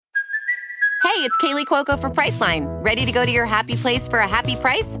Hey, it's Kaylee Cuoco for Priceline. Ready to go to your happy place for a happy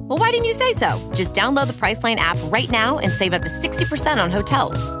price? Well, why didn't you say so? Just download the Priceline app right now and save up to 60% on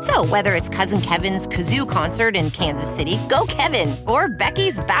hotels. So whether it's Cousin Kevin's Kazoo Concert in Kansas City, go Kevin, or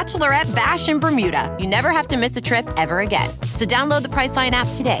Becky's Bachelorette Bash in Bermuda, you never have to miss a trip ever again. So download the Priceline app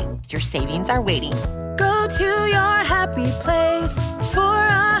today. Your savings are waiting. Go to your happy place for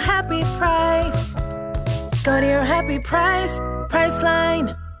a happy price. Go to your happy price,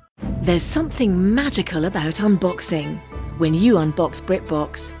 Priceline. There's something magical about unboxing. When you unbox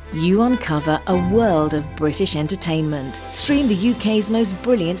BritBox, you uncover a world of British entertainment. Stream the UK's most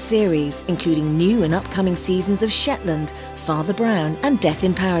brilliant series, including new and upcoming seasons of Shetland, Father Brown and Death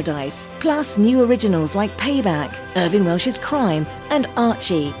in Paradise. Plus new originals like Payback, Irving Welsh's Crime and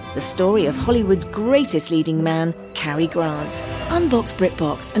Archie, the story of Hollywood's greatest leading man, Cary Grant. Unbox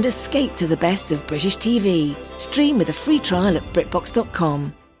BritBox and escape to the best of British TV. Stream with a free trial at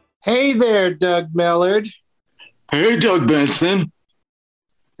BritBox.com. Hey there, Doug Mellard. Hey, Doug Benson.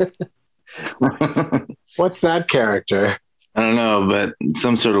 What's that character? I don't know, but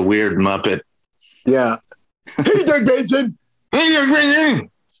some sort of weird Muppet. Yeah. Hey, Doug Benson. Hey, Doug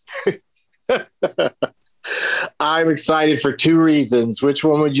Benson. I'm excited for two reasons. Which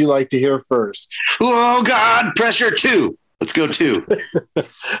one would you like to hear first? Oh, God. Pressure 2. Let's go 2.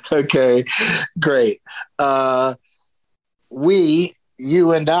 Okay, great.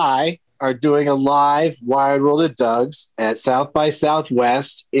 You and I are doing a live Wild World of Doug's at South by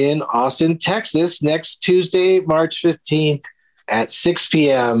Southwest in Austin, Texas, next Tuesday, March 15th at 6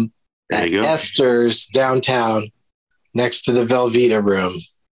 p.m. at Esther's downtown next to the Velveeta Room.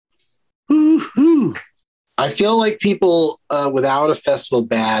 Woo-hoo. I feel like people without a festival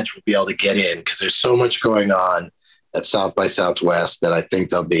badge will be able to get in because there's so much going on at South by Southwest that I think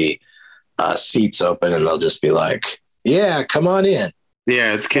there'll be seats open and they'll just be like, yeah, come on in.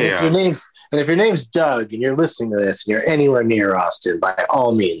 Yeah, it's chaos. And if your name's Doug and you're listening to this and you're anywhere near Austin, by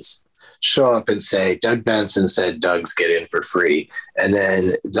all means, show up and say, Doug Benson said Doug's get in for free. And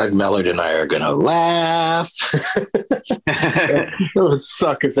then Doug Mellard and I are going to laugh. It would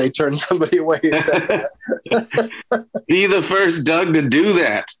suck if they turned somebody away. Be the first Doug to do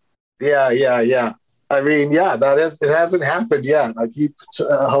that. Yeah. I mean, it hasn't happened yet. I keep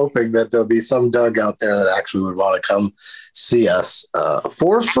hoping that there'll be some Doug out there that actually would want to come see us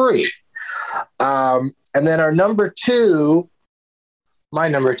for free. And then my number two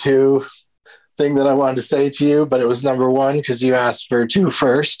thing that I wanted to say to you, but it was number one because you asked for two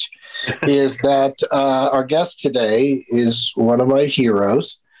first, is that our guest today is one of my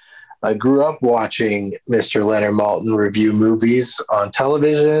heroes. I grew up watching Mr. Leonard Maltin review movies on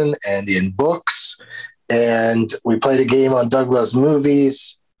television and in books. And we played a game on Doug Loves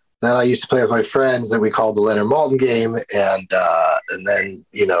Movies that I used to play with my friends that we called the Leonard Maltin game. And then,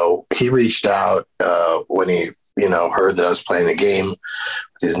 he reached out when he, heard that I was playing a game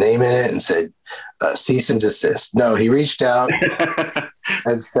with his name in it and said, cease and desist. No, he reached out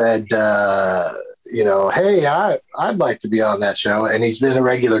and said, hey, I'd like to be on that show. And he's been a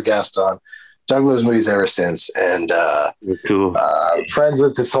regular guest on Doug Loves Movies ever since. And cool. Friends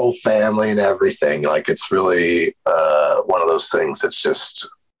with his whole family and everything. Like, it's really one of those things that's just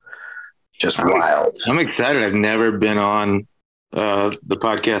wild. I'm excited. I've never been on the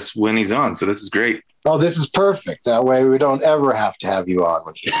podcast when he's on. So this is great. Oh, this is perfect. That way we don't ever have to have you on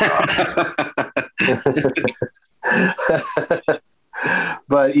when he's on.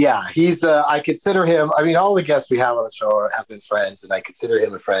 But yeah, he's, I consider him, I mean, all the guests we have on the show have been friends, and I consider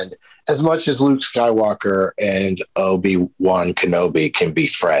him a friend as much as Luke Skywalker and Obi-Wan Kenobi can be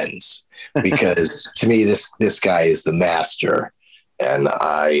friends, because to me, this guy is the master and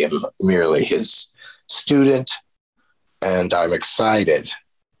I am merely his student, and I'm excited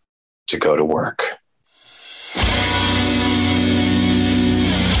to go to work.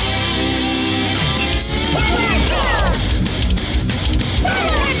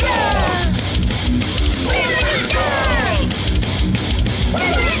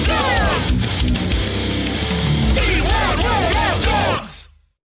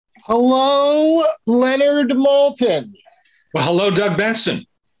 Hello, Leonard Maltin. Well, hello, Doug Benson.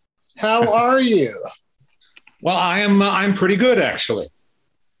 How are you? Well, I'm pretty good, actually.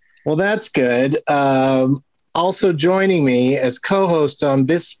 Well, that's good. Also joining me as co-host on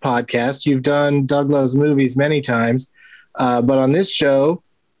this podcast, you've done Doug Loves Movies many times, but on this show,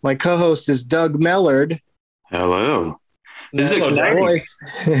 my co-host is Doug Mellard. Hello. This is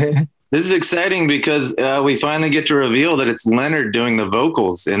exciting. This is exciting because we finally get to reveal that it's Leonard doing the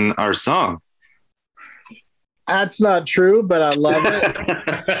vocals in our song. That's not true, but I love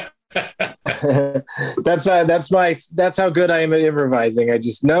it. That's how good I am at improvising. I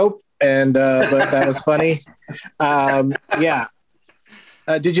just nope, and but that was funny. Yeah.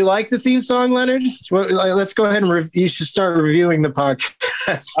 Did you like the theme song, Leonard? Well, let's go ahead and you should start reviewing the podcast.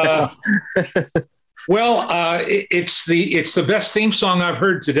 It's the best theme song I've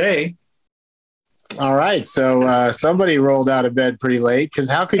heard today. All right, so somebody rolled out of bed pretty late, because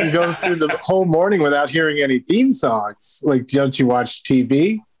how can you go through the whole morning without hearing any theme songs? Like, don't you watch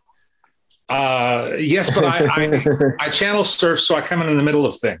TV? Yes, but I channel surf, so I come in the middle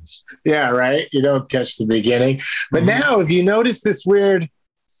of things. Yeah, right. You don't catch the beginning. But now, if you notice this weird,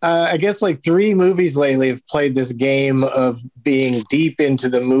 I guess like 3 movies lately have played this game of being deep into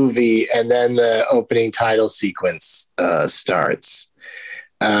the movie and then the opening title sequence starts.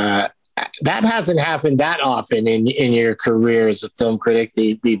 That hasn't happened that often in your career as a film critic,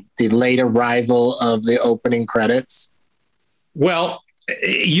 the late arrival of the opening credits. Well,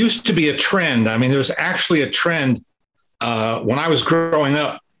 it used to be a trend. I mean, there was actually a trend when I was growing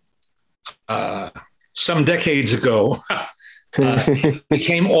up some decades ago. It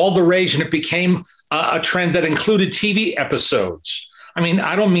became all the rage, and it became a trend that included TV episodes. I mean,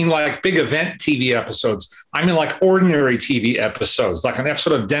 I don't mean like big event TV episodes. I mean like ordinary TV episodes, like an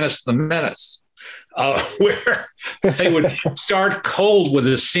episode of Dennis the Menace, where they would start cold with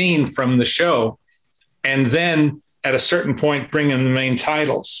a scene from the show, and then at a certain point bring in the main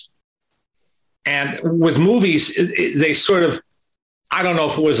titles. And with movies, they sort of, I don't know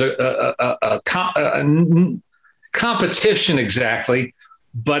if it was a competition exactly,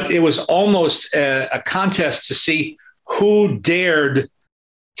 but it was almost a contest to see who dared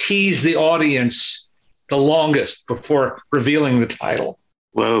tease the audience the longest before revealing the title.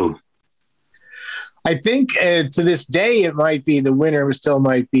 Whoa. I think to this day, it might be the winner still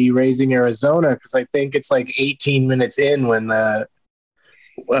might be Raising Arizona, because I think it's like 18 minutes in when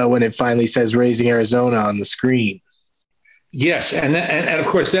it finally says Raising Arizona on the screen. Yes, and of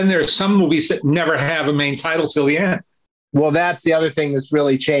course, then there are some movies that never have a main title till the end. Well, that's the other thing that's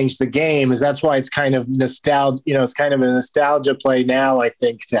really changed the game. Is that's why it's kind of nostalgia. You know, it's kind of a nostalgia play now, I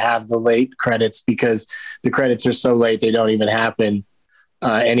think, to have the late credits, because the credits are so late they don't even happen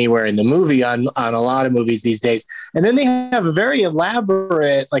anywhere in the movie on a lot of movies these days. And then they have a very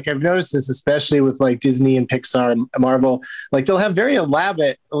elaborate, like I've noticed this especially with like Disney and Pixar and Marvel, like they'll have very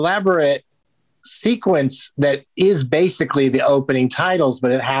elaborate sequence that is basically the opening titles,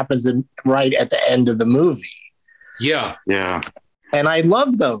 but it happens right at the end of the movie. Yeah. And I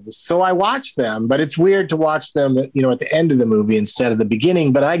love those, so I watch them. But it's weird to watch them, at the end of the movie instead of the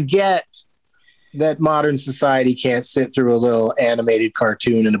beginning. But I get that modern society can't sit through a little animated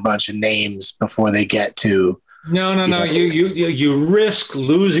cartoon and a bunch of names before they get to. No. You risk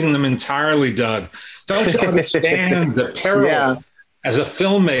losing them entirely, Doug. Don't you understand the peril as a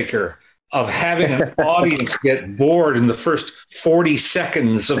filmmaker of having an audience get bored in the first 40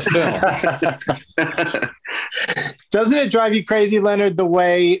 seconds of film? Doesn't it drive you crazy, Leonard, the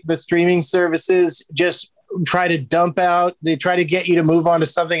way the streaming services just try to they try to get you to move on to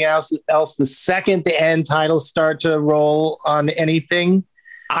something else the second the end titles start to roll on anything?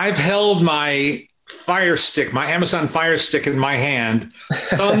 I've held my Fire Stick, my Amazon Fire Stick in my hand,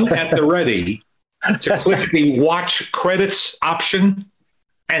 thumb at the ready to click the watch credits option,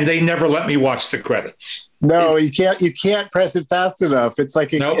 and they never let me watch the credits. No, you can't press it fast enough. It's like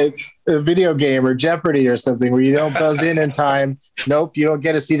it's a video game or Jeopardy or something where you don't buzz in time. Nope, you don't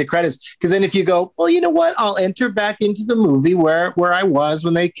get to see the credits. Because then if you go, well, you know what? I'll enter back into the movie where I was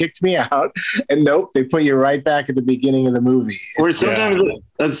when they kicked me out. And nope, they put you right back at the beginning of the movie. Or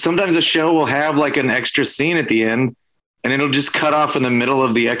sometimes a show will have like an extra scene at the end, and it'll just cut off in the middle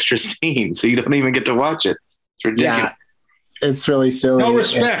of the extra scene, so you don't even get to watch it. It's ridiculous. Yeah, it's really silly. No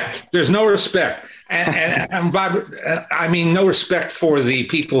respect. There's no respect. And Bob, I mean, no respect for the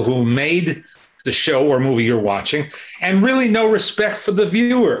people who made the show or movie you're watching, and really no respect for the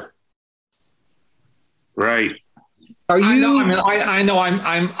viewer. Right. Are you? I know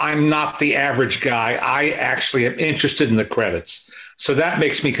I'm not the average guy. I actually am interested in the credits, so that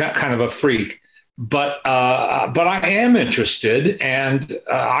makes me kind of a freak. But I am interested, and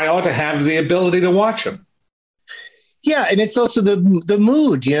I ought to have the ability to watch them. Yeah, and it's also the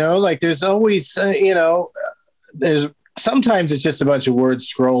mood, like there's always, there's sometimes it's just a bunch of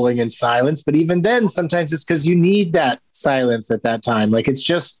words scrolling in silence, but even then, sometimes it's because you need that silence at that time. Like it's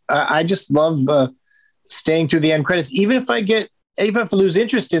just, I just love staying through the end credits, even if I lose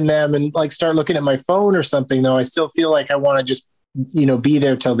interest in them and like start looking at my phone or something, though, I still feel like I want to just, be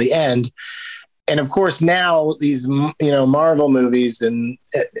there till the end. And of course, now these, Marvel movies and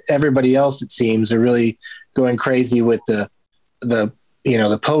everybody else, it seems, are really going crazy with the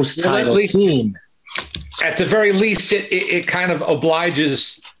the post-title scene. At the very least, it kind of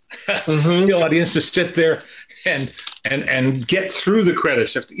obliges the audience to sit there and get through the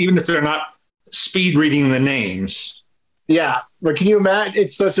credits, even if they're not speed reading the names. Yeah, but can you imagine?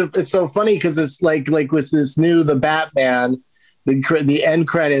 It's so funny because it's like with this new The Batman, the end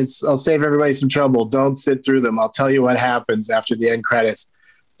credits. I'll save everybody some trouble. Don't sit through them. I'll tell you what happens after the end credits.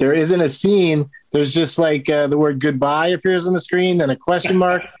 There isn't a scene. There's just the word goodbye appears on the screen, then a question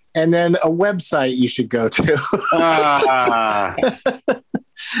mark, and then a website you should go to.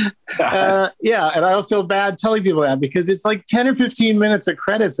 Yeah, and I don't feel bad telling people that because it's like 10 or 15 minutes of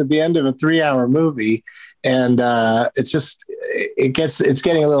credits at the end of a 3-hour movie. And it's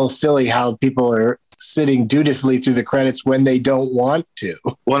getting a little silly how people are sitting dutifully through the credits when they don't want to.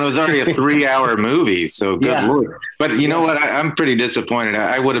 Well, it was already a 3-hour movie, so good Lord. But you know what? I'm pretty disappointed.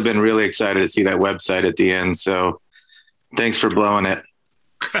 I would have been really excited to see that website at the end. So thanks for blowing it.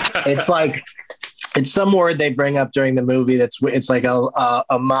 It's some word they bring up during the movie. It's like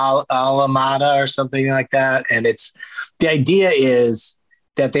alamada or something like that. And the idea is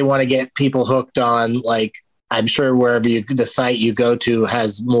that they want to get people hooked on, like, I'm sure wherever the site you go to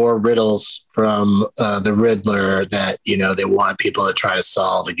has more riddles from the Riddler that, they want people to try to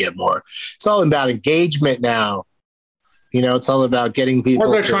solve and get more. It's all about engagement now. It's all about getting people.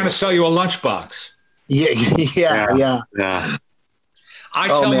 Or they're trying to sell you a lunchbox. Yeah. I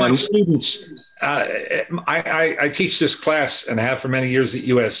tell my students, I teach this class and have for many years at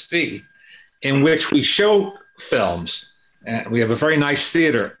USD, in which we show films. And we have a very nice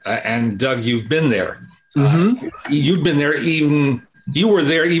theater. And Doug, you've been there. You've been there you were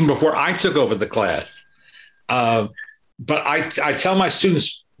there even before I took over the class. But I tell my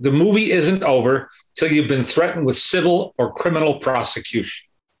students, the movie isn't over till you've been threatened with civil or criminal prosecution.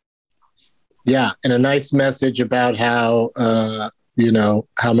 Yeah. And a nice message about how,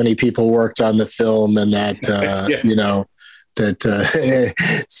 how many people worked on the film and that,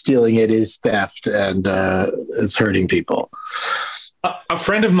 that stealing it is theft and is hurting people. A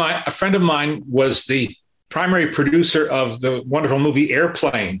friend of mine was the primary producer of the wonderful movie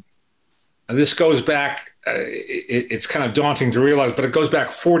Airplane. And this goes back, it's kind of daunting to realize, but it goes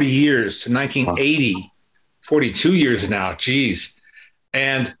back 40 years to 1980, 42 years now, geez.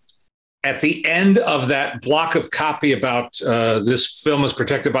 And at the end of that block of copy about this film is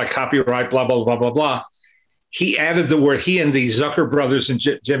protected by copyright, blah, blah, blah, blah, blah, he added the word, he and the Zucker brothers and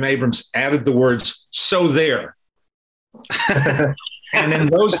Jim Abrams added the words, "so there." And in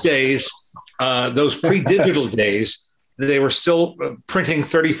those days, those pre-digital days, they were still printing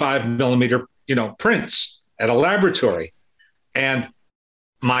 35 millimeter, prints at a laboratory. And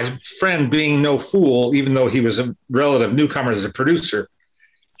my friend, being no fool, even though he was a relative newcomer as a producer,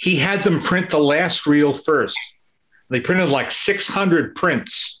 he had them print the last reel first. They printed like 600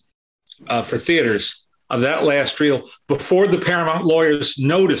 prints for theaters of that last reel before the Paramount lawyers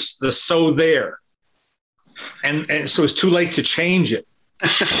noticed the "so there." And so it's too late to change it.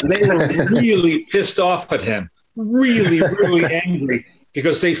 They were really pissed off at him, really, really angry,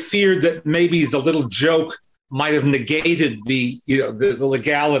 because they feared that maybe the little joke might have negated the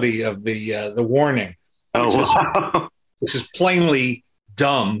legality of the warning. Which is plainly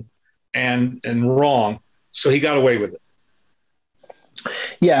dumb and wrong. So he got away with it.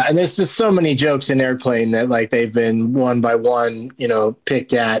 Yeah, and there's just so many jokes in Airplane that they've been one by one,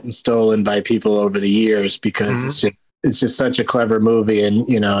 picked at and stolen by people over the years because it's just such a clever movie, and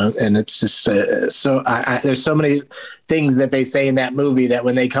and it's just there's so many things that they say in that movie that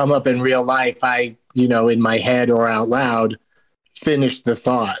when they come up in real life, I in my head or out loud finish the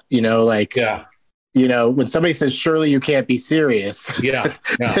thought. When somebody says, "Surely you can't be serious,"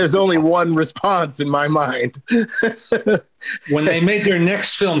 there's only one response in my mind. When they made their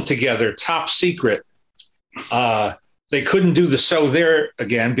next film together, Top Secret, they couldn't do the "so there"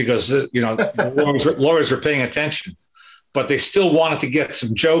 again because the lawyers were paying attention, but they still wanted to get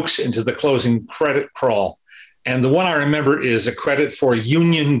some jokes into the closing credit crawl. And the one I remember is a credit for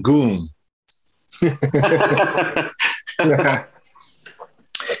Union Goon.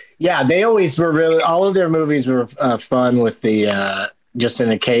 Yeah, they always were all of their movies were fun with the just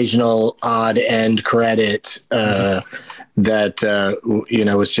an occasional odd end credit that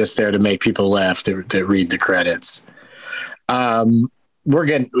was just there to make people laugh to read the credits. We're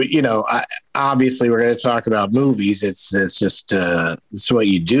getting, obviously we're going to talk about movies. It's just it's what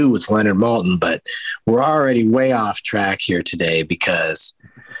you do with Leonard Maltin, but we're already way off track here today because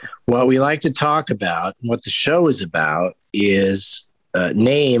what we like to talk about, what the show is about, is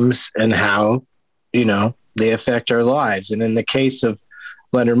names and how they affect our lives. And in the case of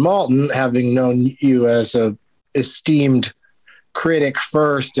Leonard Maltin, having known you as a esteemed critic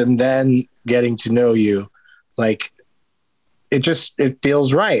first and then getting to know you, like it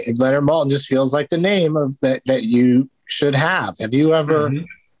feels right. Leonard Maltin just feels like the name of that you should have. Have you ever? Mm-hmm.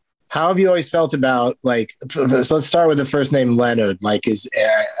 How have you always felt about, like, so let's start with the first name, Leonard. Like,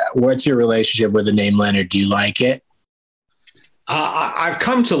 what's your relationship with the name Leonard? Do you like it? I've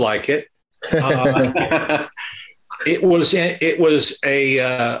come to like it. It was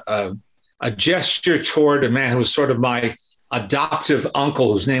a gesture toward a man who was sort of my adoptive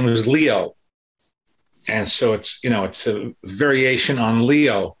uncle, whose name was Leo. And so it's a variation on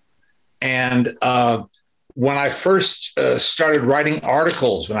Leo. And, when I first started writing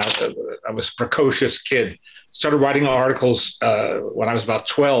articles, when I was a precocious kid, started writing articles when I was about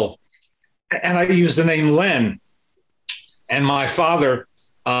 12, and I used the name Len. And my father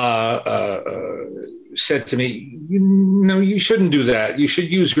said to me, you shouldn't do that. You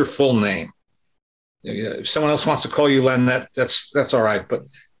should use your full name. If someone else wants to call you Len, that's all right, but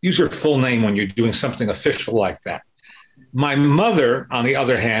use your full name when you're doing something official like that. My mother, on the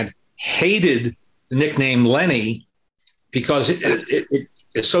other hand, hated the nickname Lenny because she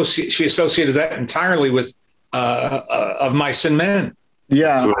associated that entirely with Of Mice and Men.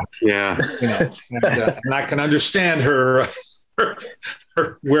 Yeah. And I can understand her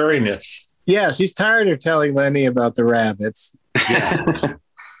wariness. Yeah, she's tired of telling Lenny about the rabbits. Yeah.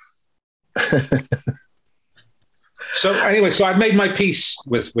 So anyway, I've made my peace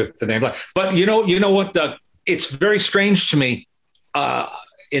with the name. But you know what, Doug? It's very strange to me.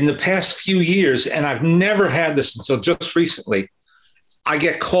 In the past few years, and I've never had this until just recently, I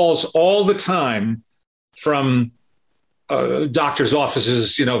get calls all the time from doctors'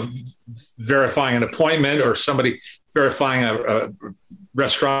 offices, verifying an appointment or somebody verifying a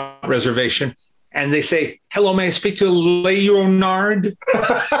restaurant reservation. And they say, "Hello, may I speak to Leonard?"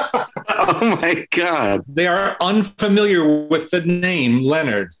 Oh, my God. They are unfamiliar with the name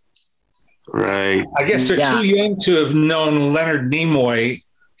Leonard. Right. I guess they're too young to have known Leonard Nimoy.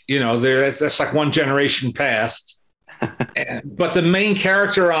 That's like one generation past. But the main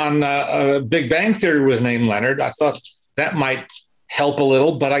character on Big Bang Theory was named Leonard. I thought that might help a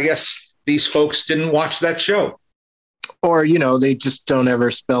little, but I guess these folks didn't watch that show. Or, they just don't ever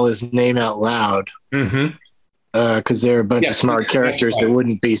spell his name out loud. Mm-hmm. Because they're a bunch of smart characters that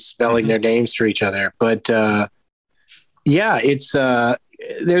wouldn't be spelling their names for each other. But it's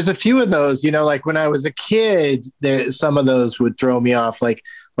there's a few of those, like when I was a kid, some of those would throw me off, like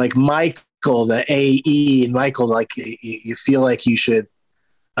Michael, the AE, and Michael, like you feel like you should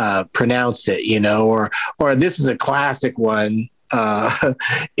pronounce it, or this is a classic one,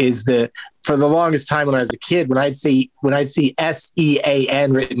 is that for the longest time when I was a kid, when I'd see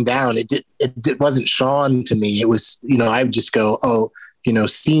SEAN written down, it wasn't Sean to me. It was, I would just go,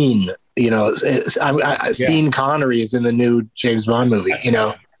 Sean, Sean Connery is in the new James Bond movie,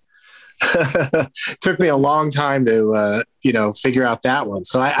 Took me a long time to, figure out that one.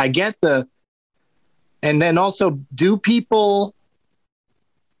 So I get and then also, do people,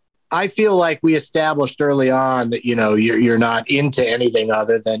 I feel like we established early on that, you're not into anything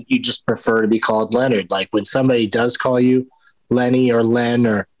other than you just prefer to be called Leonard. Like when somebody does call you Lenny or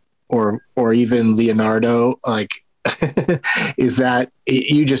Len or even Leonardo, like, is that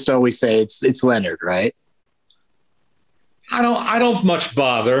you just always say it's Leonard, right? I don't much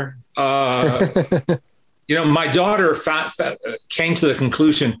bother. My daughter came to the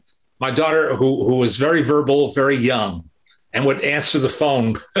conclusion. My daughter, who was very verbal, very young, and would answer the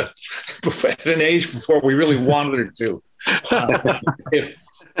phone at an age before we really wanted her to. If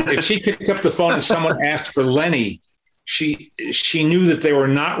she picked up the phone and someone asked for Lenny, she knew that they were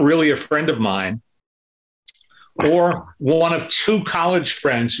not really a friend of mine, or one of two college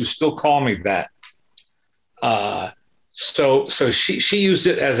friends who still call me that. So she used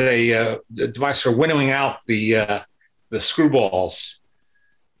it as a device for winnowing out the screwballs.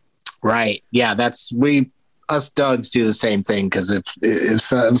 Right. Yeah. Us Dougs do the same thing, because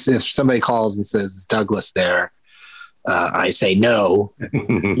if somebody calls and says, "Is Douglas there?" I say no.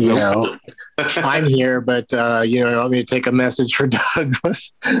 I'm here, but you want me to take a message for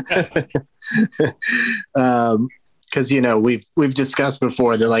Douglas? Because we've discussed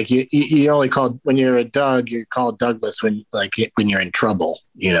before that, like, you only called when you're a Doug, you're called Douglas when you're in trouble,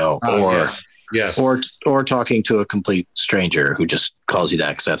 Yes. or talking to a complete stranger who just calls you that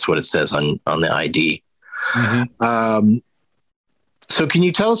because that's what it says on the ID. Mm-hmm. So can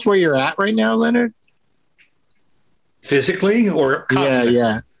you tell us where you're at right now, Leonard? Physically or constantly?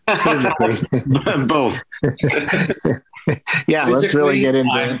 Yeah. Physically. Both. Yeah, let's really get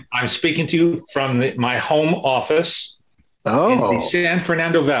into it. I'm speaking to you from my home office in the San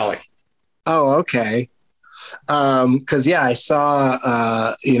Fernando Valley. Oh, okay. Because I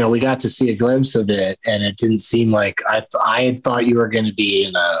saw, we got to see a glimpse of it, and it didn't seem like I had thought you were going to be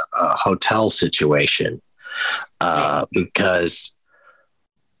in a hotel situation, because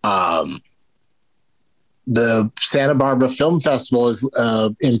the Santa Barbara Film Festival is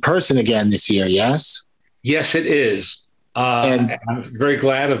in person again this year. Yes. Yes, it is. And I'm very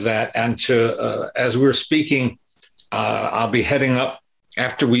glad of that. And as we're speaking, I'll be heading up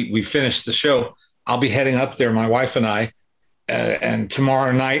after we finish the show. I'll be heading up there, my wife and I. And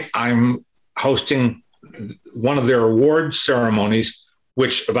tomorrow night, I'm hosting one of their award ceremonies,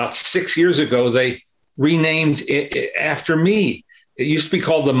 which about 6 years ago, they renamed it after me. It used to be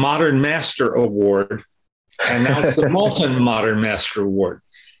called the Modern Master Award, and now it's the Moulton Modern Master Award,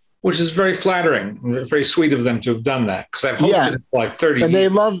 which is very flattering, very sweet of them to have done that, because I've hosted it for like 30 and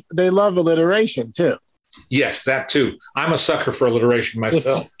years. And they love alliteration too. Yes, that too. I'm a sucker for alliteration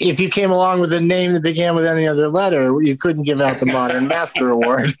myself. If you came along with a name that began with any other letter, you couldn't give out the Modern Master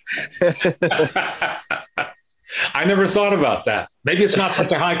Award. I never thought about that. Maybe it's not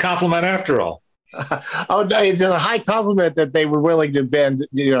such a high compliment after all. Oh, no, it's a high compliment that they were willing to bend,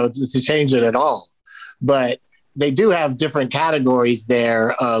 to change it at all. But they do have different categories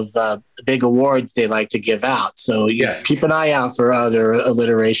there of big awards they like to give out. So keep an eye out for other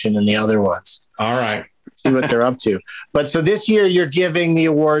alliteration in the other ones. All right. See what they're up to. But so this year you're giving the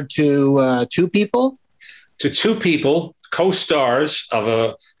award to two people? To two people, co-stars of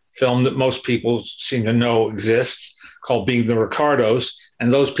a film that most people seem to know exists, called Being the Ricardos.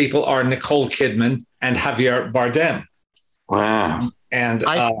 And those people are Nicole Kidman and Javier Bardem. Wow. And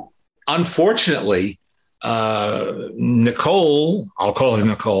unfortunately, Nicole, I'll call her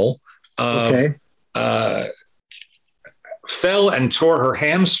Nicole, fell and tore her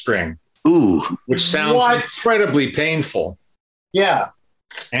hamstring. Ooh. Which sounds incredibly painful. Yeah.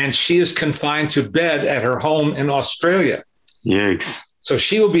 And she is confined to bed at her home in Australia. Yikes. So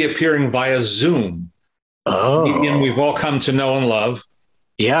she will be appearing via Zoom. Oh. Medium we've all come to know and love.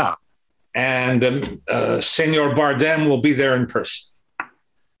 Yeah. And Senor Bardem will be there in person.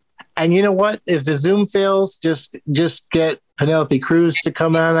 And you know what? If the Zoom fails, just get Penelope Cruz to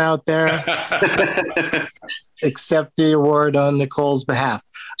come on out there, accept the award on Nicole's behalf.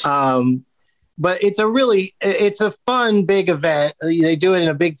 But it's a fun, big event. They do it in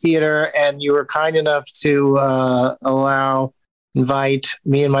a big theater, and you were kind enough to invite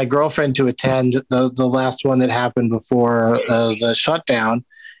me and my girlfriend to attend the last one that happened before the shutdown.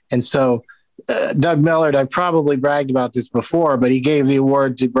 And so Doug Mellard, I probably bragged about this before, but he gave the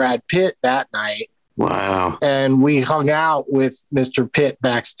award to Brad Pitt that night. Wow. And we hung out with Mr. Pitt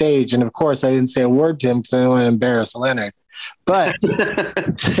backstage. And of course, I didn't say a word to him because I didn't want to embarrass Leonard. But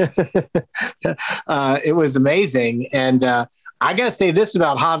it was amazing. And I got to say this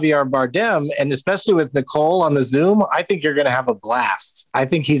about Javier Bardem, and especially with Nicole on the Zoom, I think you're going to have a blast. I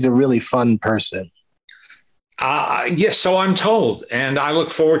think he's a really fun person. Yes, so I'm told, and I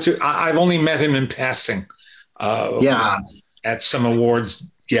look forward to. I've only met him in passing, at some awards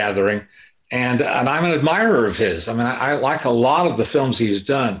gathering, and I'm an admirer of his. I mean, I like a lot of the films he's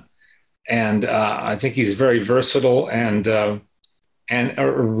done, and I think he's very versatile and a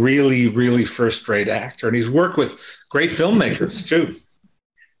really, really first-rate actor, and he's worked with great filmmakers too.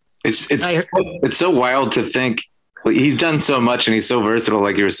 It's so wild to think he's done so much, and he's so versatile,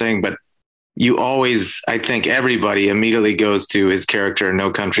 like you were saying, but. You always, I think everybody immediately goes to his character in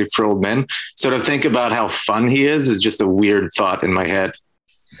No Country for Old Men. So to think about how fun he is just a weird thought in my head.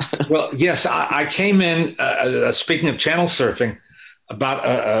 Well, yes, I came in, speaking of channel surfing, about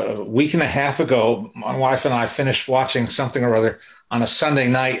a week and a half ago, my wife and I finished watching something or other on a Sunday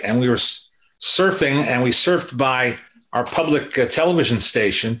night, and we were surfing, and we surfed by our public television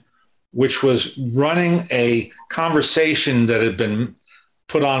station, which was running a conversation that had been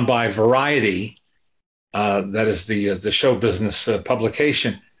put on by Variety, that is the show business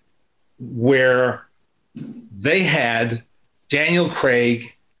publication, where they had Daniel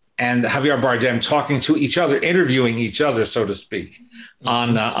Craig and Javier Bardem talking to each other, interviewing each other, so to speak,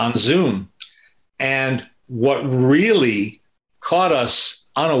 on Zoom. And what really caught us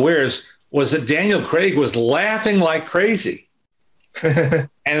unawares was that Daniel Craig was laughing like crazy. And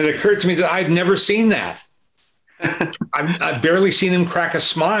it occurred to me that I'd never seen that. I've barely seen him crack a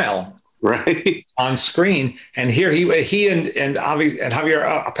smile on screen. And here he and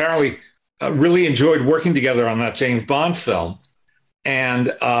Javier apparently really enjoyed working together on that James Bond film, and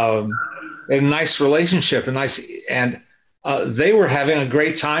a nice relationship, and they were having a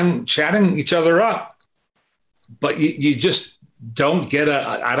great time chatting each other up. But you just don't get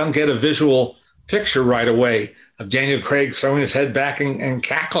I don't get a visual picture right away of Daniel Craig throwing his head back and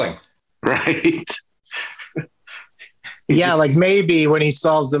cackling. Right. Yeah, like maybe when he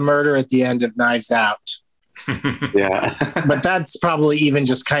solves the murder at the end of Knives Out. Yeah. But that's probably even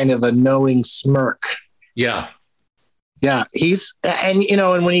just kind of a knowing smirk. Yeah. Yeah, and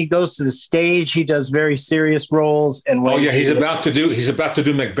when he goes to the stage, he does very serious roles. And he's about to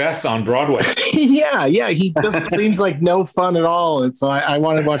do Macbeth on Broadway. yeah, he just seems like no fun at all. And so I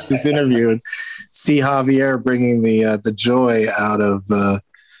want to watch this interview and see Javier bringing the joy out of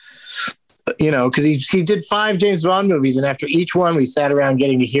because he did 5 James Bond movies, and after each one, we sat around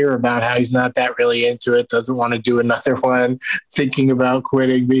getting to hear about how he's not that really into it, doesn't want to do another one, thinking about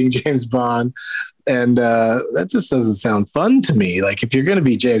quitting being James Bond. And that just doesn't sound fun to me. Like, if you're going to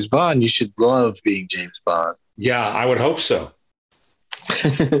be James Bond, you should love being James Bond. Yeah, I would hope so.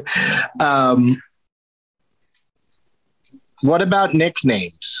 What about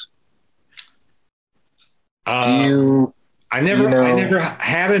nicknames? I never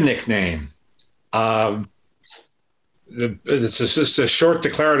had a nickname. It's just a short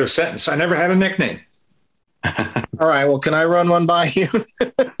declarative sentence. I never had a nickname. All right. Well, can I run one by you?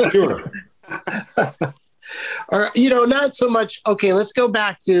 Sure. Or, not so much. Okay, let's go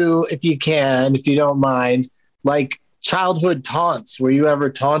back to, if you don't mind, like childhood taunts. Were you ever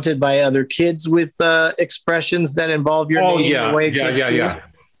taunted by other kids with expressions that involve your name? Yeah.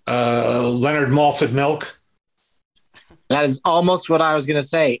 Leonard Malted Milk. That is almost what I was going to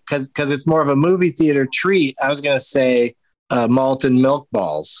say, because it's more of a movie theater treat. I was going to say malt and milk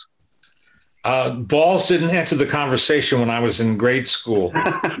balls. Balls didn't enter the conversation when I was in grade school,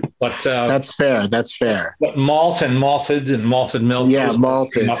 but that's fair. But malt and malted milk. Yeah,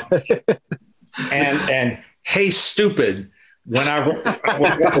 malted. and hey, stupid. When I was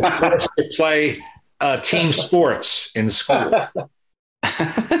forced to play team sports in school.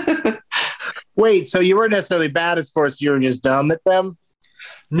 Wait, so you weren't necessarily bad at sports, you were just dumb at them?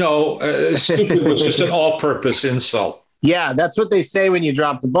 No, stupid was just an all-purpose insult. Yeah, that's what they say when you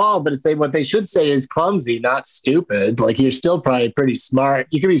drop the ball, but what they should say is clumsy, not stupid. Like, you're still probably pretty smart.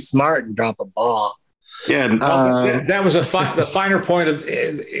 You can be smart and drop a ball. Yeah, that was the finer point of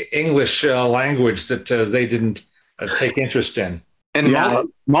English language that they didn't take interest in. And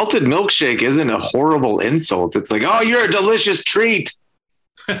malted milkshake isn't a horrible insult. It's like, oh, you're a delicious treat.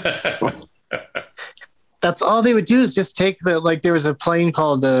 That's all they would do, is just take there was a plane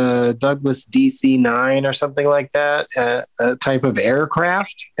called Douglas DC-9 or something like that, a type of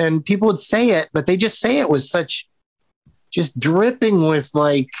aircraft, and people would say it, but they just say it with such, just dripping with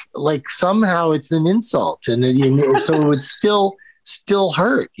like somehow it's an insult, and so it would still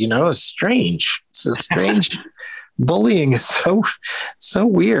hurt. It's strange. It's a strange. Bullying is so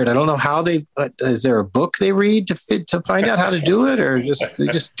weird. I don't know how is there a book they read to find out how to do it, or they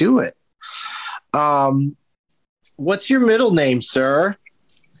just do it? What's your middle name, sir?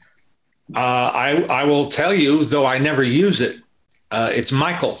 I will tell you, though I never use it. It's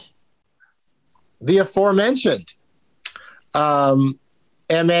Michael. The aforementioned. Michael?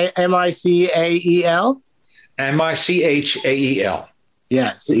 Michael. Yeah, C-H-E-L.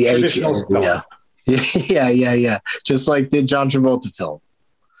 Yeah. Just like the John Travolta film.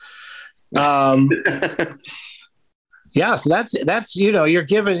 Yeah, so that's you're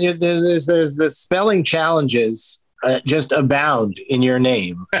given, there's the spelling challenges just abound in your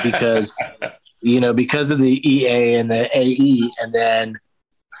name because because of the EA and the AE, and then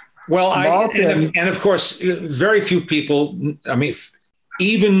and of course very few people, I mean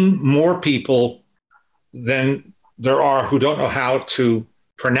even more people than there are who don't know how to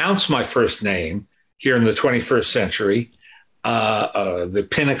pronounce my first name here in the 21st century, the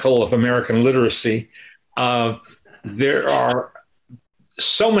pinnacle of American literacy. There are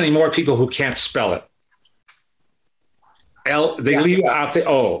so many more people who can't spell it. They leave out the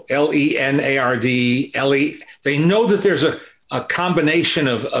O, L-E-N-A-R-D, L-E. They know that there's a combination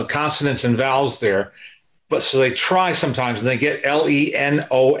of consonants and vowels there, but so they try sometimes and they get L-E-N-O-A-R-D.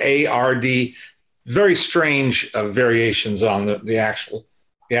 Very strange variations on the actual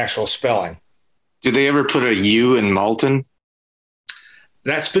spelling. Do they ever put a U in Malton?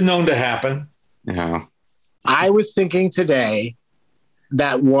 That's been known to happen. Yeah. I was thinking today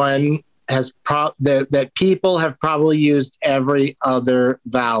that one has that people have probably used every other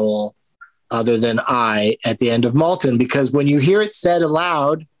vowel other than I at the end of Malton, because when you hear it said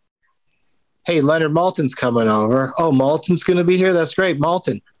aloud, hey, Leonard Malton's coming over. Oh, Malton's going to be here. That's great.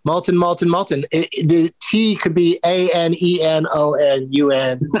 Malton. The T could be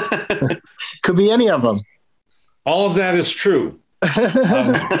A-N-E-N-O-N-U-N. Could be any of them. All of that is true.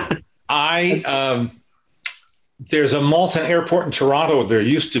 There's a Malton Airport in Toronto. There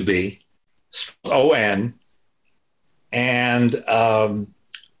used to be O-N. And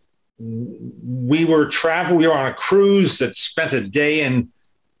we were on a cruise that spent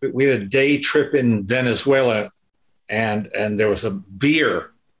we had a day trip in Venezuela, and there was a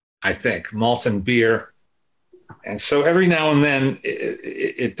beer, I think, malted beer. And so every now and then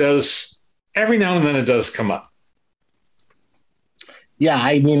it does come up. Yeah,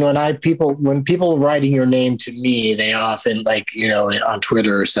 I mean, when people writing your name to me, they often, like, on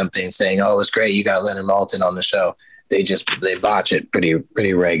Twitter or something, saying, "Oh, it's great, you got Leonard Maltin on the show." They botch it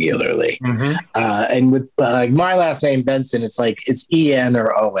pretty regularly. Mm-hmm. And with my last name Benson, it's like it's EN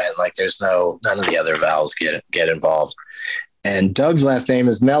or ON. Like there's none of the other vowels get involved. And Doug's last name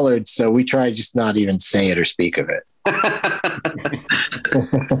is Mellard, so we try just not even say it or speak of it.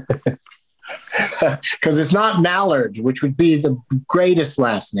 Because it's not Mallard, which would be the greatest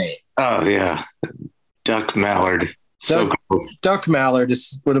last name. Oh yeah, Duck Mallard. So close. Duck Mallard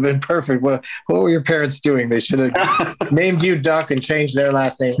would have been perfect. What were your parents doing? They should have named you Duck and changed their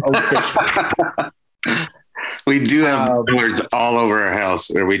last name officially. We do have Mallards all over our house,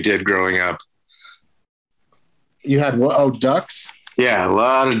 or we did growing up. You had what? Oh, ducks? Yeah, a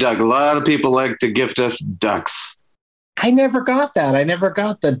lot of duck. A lot of people like to gift us ducks. I never got that. I never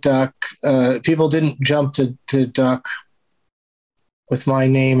got the duck. People didn't jump to duck with my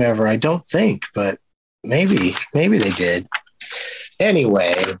name ever. I don't think, but maybe they did.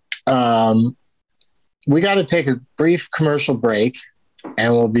 Anyway, we got to take a brief commercial break,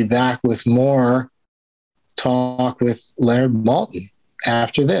 and we'll be back with more talk with Leonard Maltin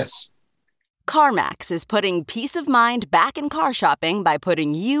after this. CarMax is putting peace of mind back in car shopping by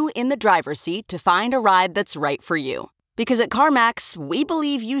putting you in the driver's seat to find a ride that's right for you. Because at CarMax, we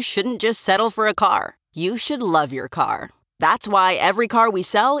believe you shouldn't just settle for a car. You should love your car. That's why every car we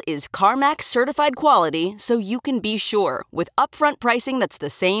sell is CarMax certified quality, so you can be sure with upfront pricing that's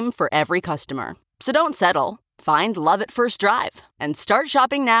the same for every customer. So don't settle. Find love at first drive and start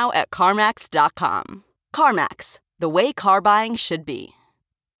shopping now at CarMax.com. CarMax, the way car buying should be.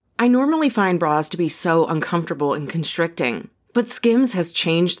 I normally find bras to be so uncomfortable and constricting, but Skims has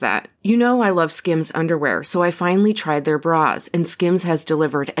changed that. You know I love Skims underwear, so I finally tried their bras, and Skims has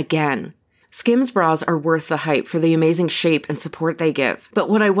delivered again. Skims bras are worth the hype for the amazing shape and support they give, but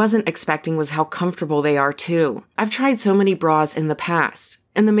what I wasn't expecting was how comfortable they are too. I've tried so many bras in the past,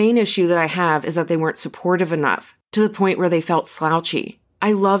 and the main issue that I have is that they weren't supportive enough, to the point where they felt slouchy.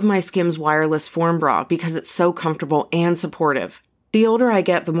 I love my Skims wireless form bra because it's so comfortable and supportive. The older I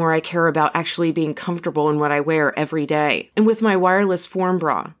get, the more I care about actually being comfortable in what I wear every day. And with my wireless form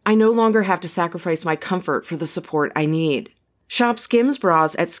bra, I no longer have to sacrifice my comfort for the support I need. Shop Skims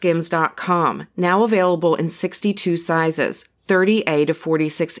bras at skims.com, now available in 62 sizes, 30A to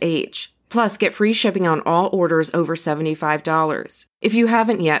 46H. Plus, get free shipping on all orders over $75. If you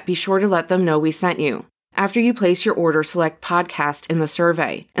haven't yet, be sure to let them know we sent you. After you place your order, select Podcast in the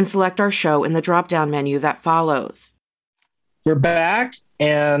survey and select our show in the drop-down menu that follows. We're back,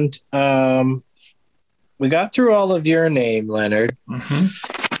 and we got through all of your name, Leonard.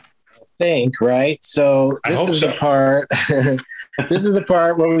 Mm-hmm. I think, right? So this is the part. This is the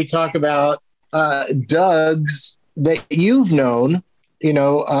part where we talk about Dougs that you've known.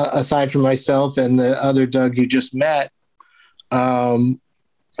 Aside from myself and the other Doug you just met.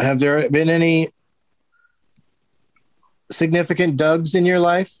 Have there been any significant Dougs in your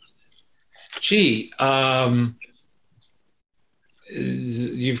life? Gee.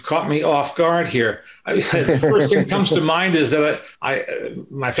 You've caught me off guard here. The first thing that comes to mind is that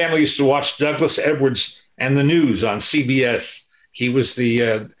my family used to watch Douglas Edwards and the News on CBS. He was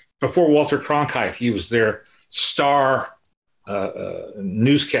before Walter Cronkite, he was their star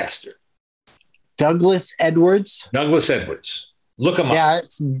newscaster. Douglas Edwards? Douglas Edwards. Look him up. Yeah,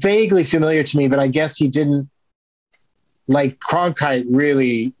 it's vaguely familiar to me, but I guess he didn't, like Cronkite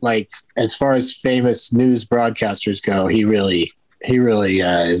really, like, as far as famous news broadcasters go, he really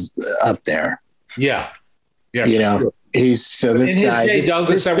is up there. Yeah. He's so this guy.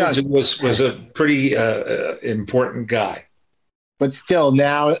 Douglas Edwards was a pretty important guy. But still,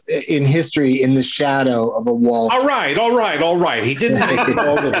 now in history, in the shadow of a wall. All right. He didn't make it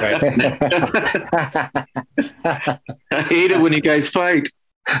all the way. I hate it when you guys fight.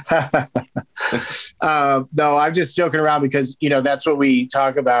 No, I'm just joking around because that's what we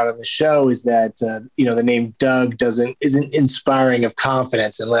talk about on the show is that the name Doug isn't inspiring of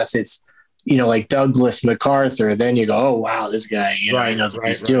confidence unless it's like Douglas MacArthur. Then you go, oh wow, this guy he knows what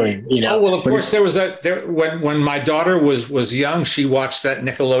he's doing. Oh well, of course there was when my daughter was young, she watched that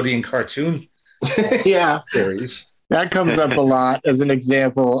Nickelodeon cartoon series. That comes up a lot as an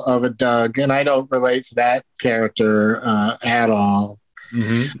example of a Doug, and I don't relate to that character at all.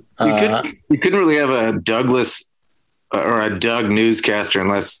 Mm-hmm. You couldn't really have a Douglas or a Doug newscaster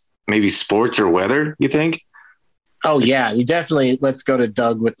unless maybe sports or weather, you think? Oh yeah, you definitely. Let's go to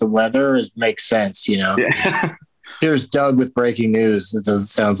Doug with the weather. It makes sense, you know. Yeah. Here's Doug with breaking news. It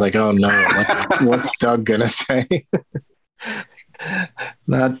sounds like, oh no, what's Doug gonna say?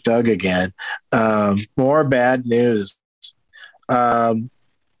 Not Doug again. More bad news. What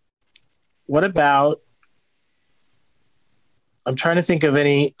about? I'm trying to think of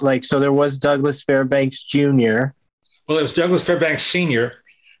any, like, so there was Douglas Fairbanks Jr. Well, it was Douglas Fairbanks Sr.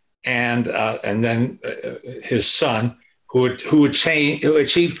 and then his son, who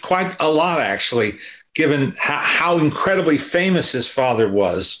achieved quite a lot, actually, given how incredibly famous his father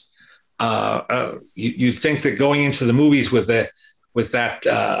was. You'd think that going into the movies with that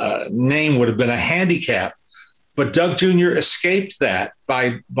name would have been a handicap, but Doug Jr. escaped that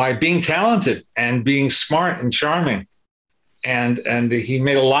by being talented and being smart and charming. And he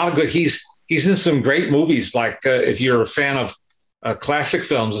made a lot of good. He's in some great movies. Like if you're a fan of classic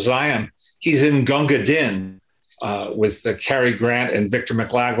films, as I am, he's in Gunga Din with Cary Grant and Victor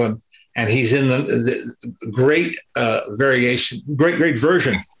McLaglen, and he's in the great great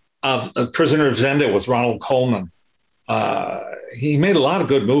version of Prisoner of Zenda with Ronald Colman. He made a lot of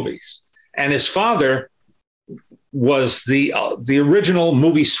good movies, and his father was the original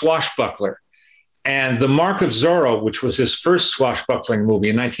movie swashbuckler. And The Mark of Zorro, which was his first swashbuckling movie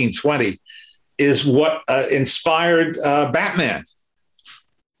in 1920, is what inspired Batman.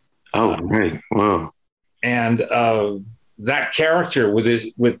 Oh, right. Whoa. And that character with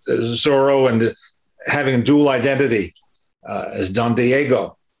Zorro and having a dual identity as Don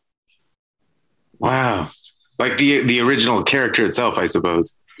Diego. Wow. Like the original character itself, I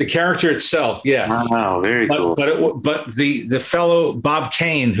suppose. The character itself, yeah. Wow, very cool. But the fellow Bob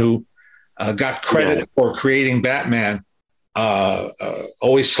Kane, who got credit for creating Batman,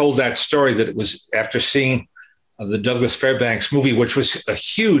 always told that story that it was after seeing the Douglas Fairbanks movie, which was a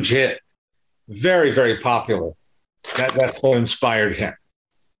huge hit, very, very popular. That's what inspired him.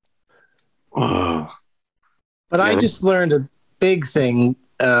 Oh. But I just learned a big thing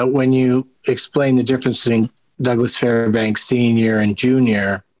when you explain the difference between Douglas Fairbanks Sr. and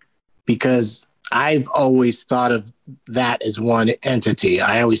Jr., because I've always thought of that as one entity.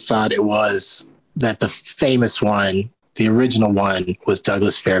 I always thought it was that the famous one, the original one, was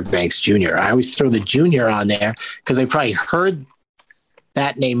Douglas Fairbanks Jr. I always throw the Jr. on there because I probably heard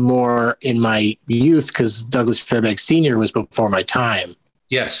that name more in my youth because Douglas Fairbanks Sr. was before my time.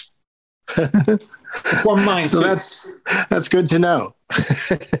 Yes. Before mine. So that's good to know.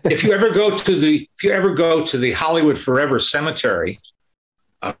 If you ever go to the Hollywood Forever Cemetery,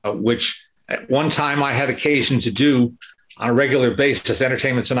 which at one time I had occasion to do on a regular basis,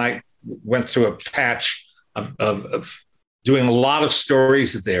 Entertainment Tonight went through a patch of doing a lot of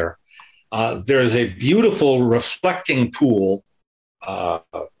stories there. There's a beautiful reflecting pool,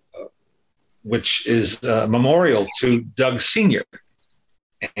 which is a memorial to Doug Sr.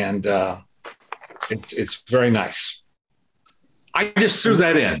 And it's very nice. I just threw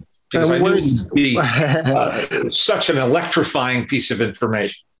that in because I knew it would be such an electrifying piece of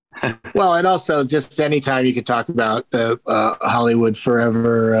information. Well, and also just anytime you could talk about the Hollywood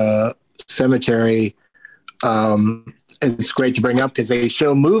Forever Cemetery, it's great to bring up because they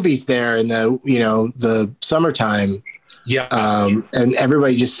show movies there in the summertime. Yeah. And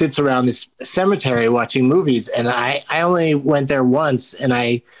everybody just sits around this cemetery watching movies. And I only went there once and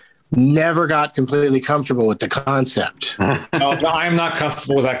I never got completely comfortable with the concept. No, I'm not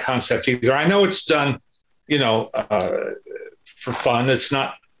comfortable with that concept either. I know it's done, for fun. It's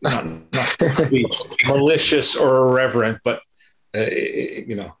not to be malicious or irreverent, but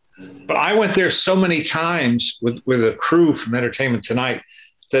But I went there so many times with a crew from Entertainment Tonight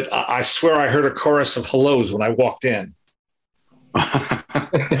that I swear I heard a chorus of hellos when I walked in.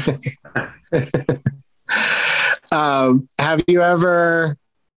 Have you ever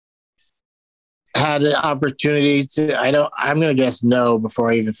had an opportunity to, I'm going to guess no before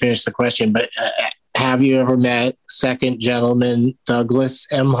I even finish the question, but have you ever met second gentleman Douglas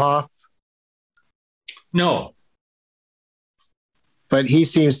Emhoff? No. But he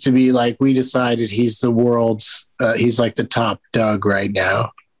seems to be like, we decided he's the world's, he's like the top Doug right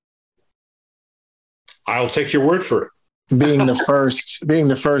now. I'll take your word for it. being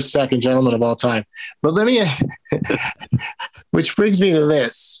the first second gentleman of all time. But which brings me to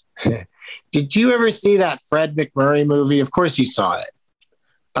this. Did you ever see that Fred MacMurray movie? Of course you saw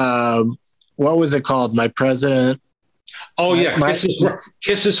it. What was it called? My President? Oh, yeah.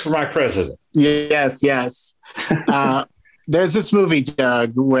 Kisses for My President. Yes. There's this movie,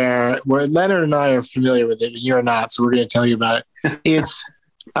 Doug, where Leonard and I are familiar with it, and you're not, so we're going to tell you about it. It's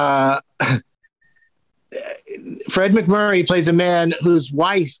Fred MacMurray plays a man whose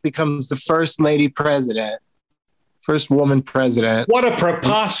wife becomes the first lady president, first woman president. What a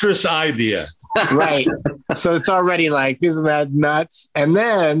preposterous idea. Right. So it's already like, isn't that nuts? And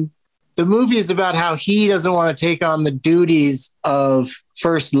then the movie is about how he doesn't want to take on the duties of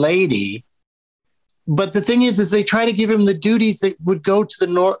first lady. But the thing is they try to give him the duties that would go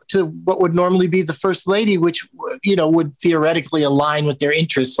to what would normally be the first lady, which, would theoretically align with their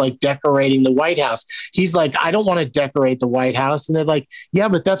interests, like decorating the White House. He's like, I don't want to decorate the White House. And they're like, yeah,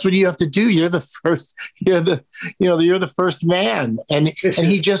 but that's what you have to do. You're the first, you're the first man. And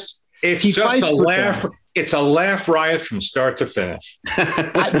he just, it's just a laugh. It's a laugh riot from start to finish.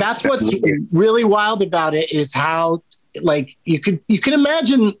 That's what's really wild about it is how, like, you can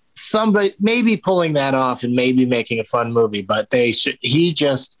imagine somebody maybe pulling that off and maybe making a fun movie, but he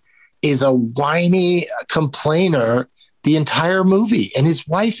just is a whiny complainer the entire movie. And his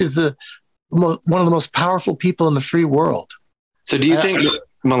wife is one of the most powerful people in the free world. So do you think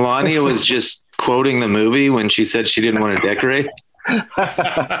Melania was just quoting the movie when she said she didn't want to decorate?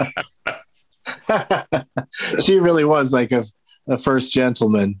 She really was like a first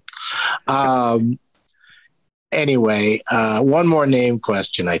gentleman. Anyway, one more name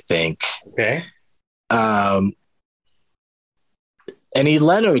question, I think. Okay. Any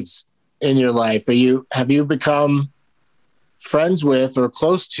Leonards in your life? Have you become friends with or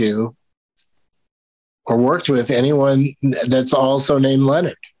close to or worked with anyone that's also named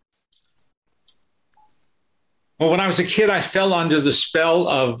Leonard? Well, when I was a kid, I fell under the spell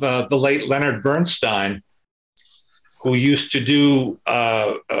of the late Leonard Bernstein, who used to do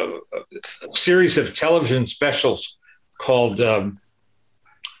a series of television specials called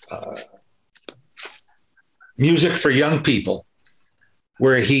Music for Young People,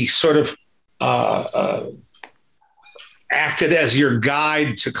 where he sort of acted as your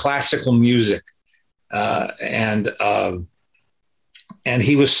guide to classical music. And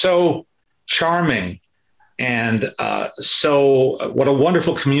he was so charming and so what a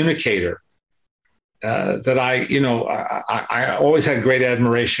wonderful communicator. That I always had great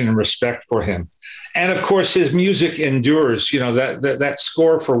admiration and respect for him. And of course, his music endures. That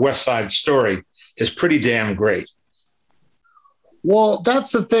score for West Side Story is pretty damn great. Well,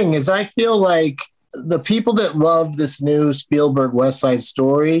 that's the thing is I feel like the people that love this new Spielberg West Side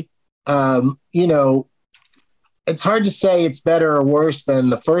Story, it's hard to say it's better or worse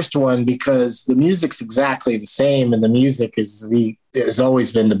than the first one because the music's exactly the same and the music has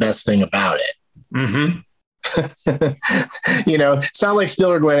always been the best thing about it. Mm-hmm. It's not like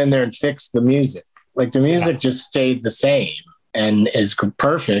Spielberg went in there and fixed the music. Like the music just stayed the same and is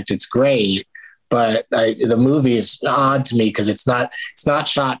perfect. It's great, but the movie is odd to me because it's not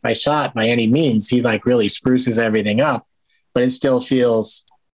shot by shot by any means. He like really spruces everything up, but it still feels,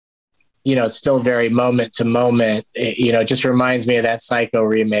 it's still very moment to moment. It just reminds me of that Psycho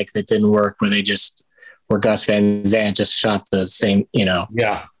remake that didn't work, where Gus Van Sant just shot the same,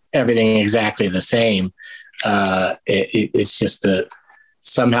 everything exactly the same. It's just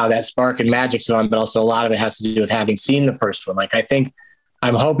somehow that spark and magic's gone, but also a lot of it has to do with having seen the first one. Like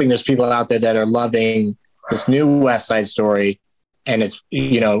I'm hoping there's people out there that are loving this new West Side Story, and it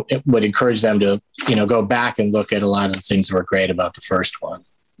would encourage them to go back and look at a lot of the things that were great about the first one.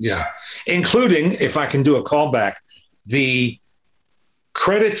 Yeah, including, if I can do a callback, the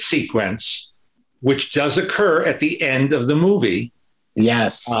credit sequence, which does occur at the end of the movie.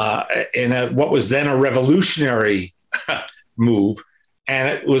 Yes. In what was then a revolutionary move. And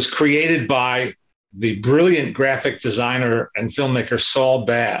it was created by the brilliant graphic designer and filmmaker Saul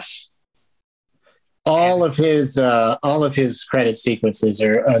Bass. All of his credit sequences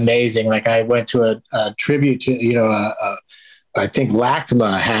are amazing. Like I went to a tribute to, I think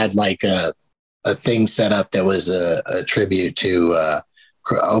LACMA had like a thing set up that was a tribute to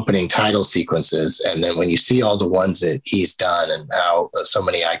opening title sequences. And then when you see all the ones that he's done and how so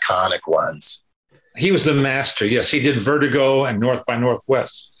many iconic ones. He was the master. Yes, he did Vertigo and North by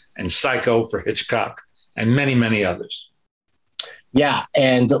Northwest and Psycho for Hitchcock and many, many others. Yeah.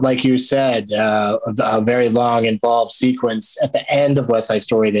 And like you said, a very long involved sequence at the end of West Side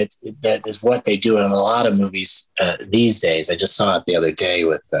Story that is what they do in a lot of movies these days. I just saw it the other day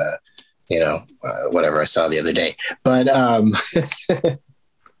with, whatever I saw the other day. But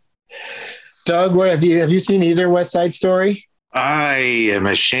Doug, have you seen either West Side Story? I am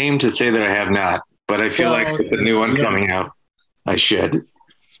ashamed to say that I have not, but I feel like with the new one coming out, I should.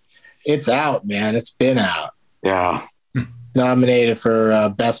 It's out, man. It's been out. Yeah. It's nominated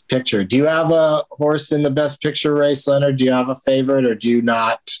for Best Picture. Do you have a horse in the Best Picture race, Leonard? Do you have a favorite, or do you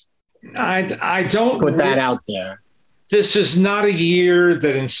not? I don't put that out there. This is not a year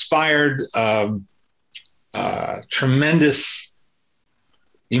that inspired tremendous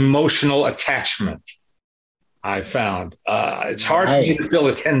emotional attachment. I found it's hard for me to fill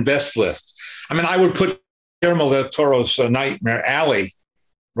a 10 best list. I mean, I would put Guillermo del Toro's Nightmare Alley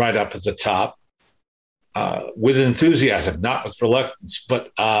right up at the top with enthusiasm, not with reluctance.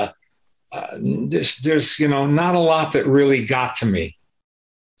 But there's not a lot that really got to me,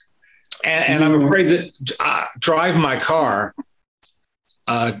 and I'm afraid that Drive My Car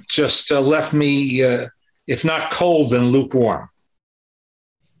just left me, if not cold, then lukewarm.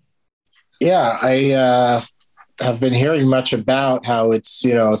 Yeah, I have been hearing much about how it's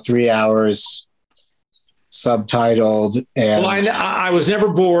 3 hours subtitled, and I was never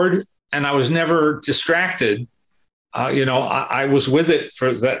bored and I was never distracted. I was with it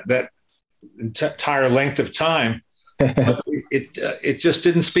for that entire length of time. It just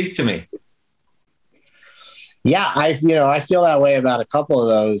didn't speak to me. Yeah, I feel that way about a couple of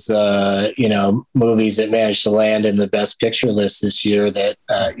those movies that managed to land in the Best Picture list this year. That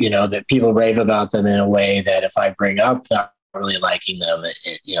that people rave about them in a way that if I bring up not really liking them,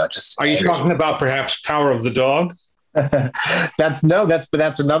 just. Are you talking about perhaps Power of the Dog? That's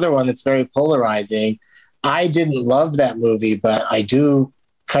another one that's very polarizing. I didn't love that movie, but I do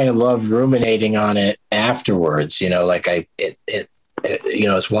kind of love ruminating on it afterwards.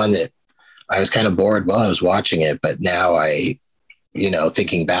 It's one that I was kind of bored while I was watching it, but now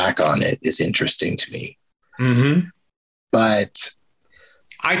thinking back on it is interesting to me. Mm-hmm. But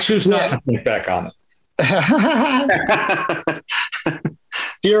I choose not to think back on it.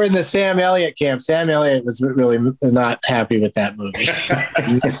 You're in the Sam Elliott camp. Sam Elliott was really not happy with that movie.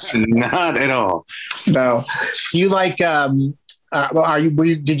 Not at all. No. Do you like?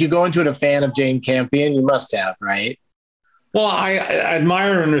 Did you go into it a fan of Jane Campion? You must have, right? Well, I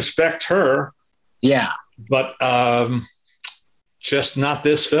admire and respect her. Yeah, but just not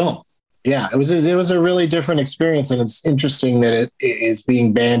this film. Yeah, it was a really different experience, and it's interesting that it is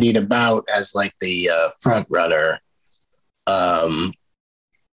being bandied about as like the front runner.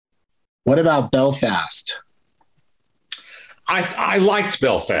 What about Belfast? I liked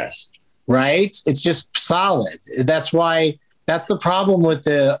Belfast. Right? It's just solid. That's the problem with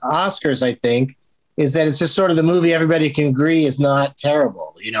the Oscars, I think, is that it's just sort of the movie everybody can agree is not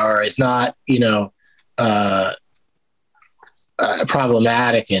terrible, or is not,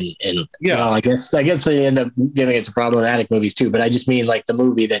 problematic. And well, I guess they end up giving it to problematic movies too. But I just mean like the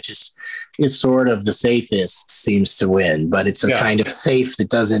movie that just is sort of the safest seems to win, but it's a kind of safe that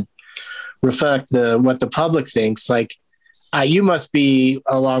doesn't reflect what the public thinks. Like you must be,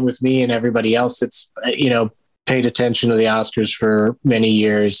 along with me and everybody else that's, paid attention to the Oscars for many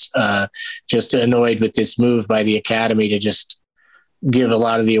years, just annoyed with this move by the Academy to just give a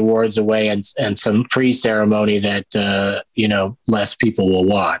lot of the awards away and some pre-ceremony that, less people will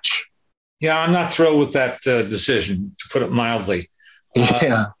watch. Yeah, I'm not thrilled with that decision, to put it mildly.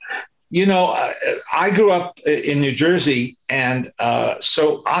 Yeah. I grew up in New Jersey, and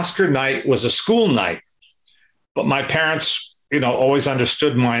so Oscar night was a school night, but my parents, always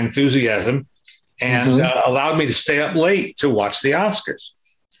understood my enthusiasm and allowed me to stay up late to watch the Oscars.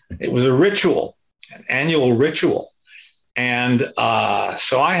 It was a ritual, an annual ritual. And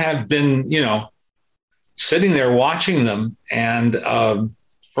so I have been, sitting there watching them and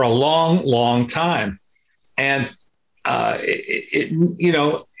for a long, long time. And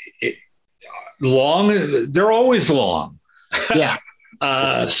long, they're always long. Yeah.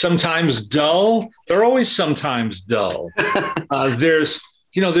 Sometimes dull. They're always sometimes dull. There's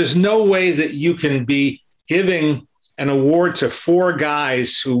no way that you can be giving an award to 4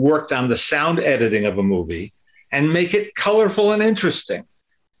 guys who worked on the sound editing of a movie and make it colorful and interesting.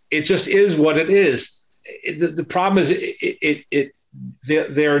 It just is what it is. The problem is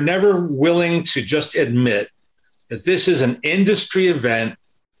they're never willing to just admit that this is an industry event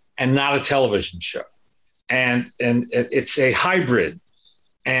and not a television show. And it's a hybrid,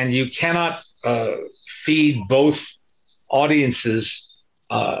 and you cannot feed both audiences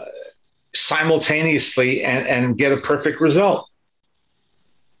simultaneously and get a perfect result.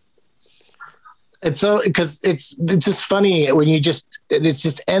 And so, because it's just funny when it's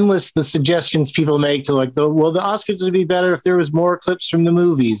just endless, the suggestions people make to the Oscars would be better if there was more clips from the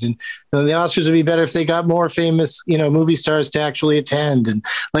movies, and the Oscars would be better if they got more famous, movie stars to actually attend. And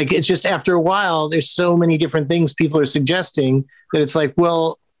it's just, after a while, there's so many different things people are suggesting that it's like,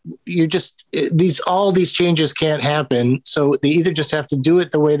 well, all these changes can't happen. So they either just have to do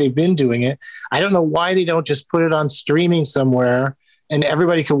it the way they've been doing it. I don't know why they don't just put it on streaming somewhere and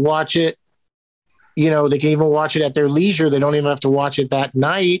everybody can watch it. They can even watch it at their leisure. They don't even have to watch it that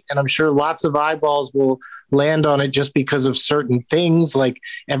night. And I'm sure lots of eyeballs will land on it just because of certain things. Like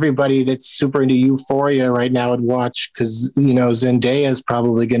everybody that's super into Euphoria right now would watch because, Zendaya is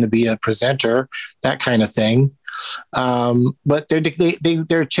probably going to be a presenter, that kind of thing. But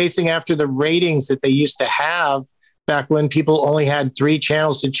they're chasing after the ratings that they used to have back when people only had 3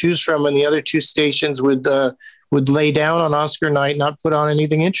 channels to choose from, and the other 2 stations would lay down on Oscar night, not put on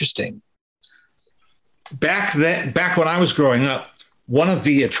anything interesting. Back when I was growing up, one of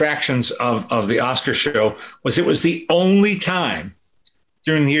the attractions of the Oscar show was it was the only time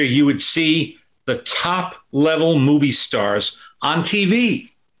during the year you would see the top level movie stars on TV.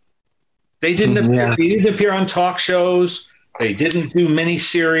 They didn't appear on talk shows. They didn't do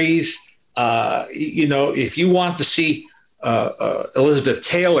miniseries. If you want to see Elizabeth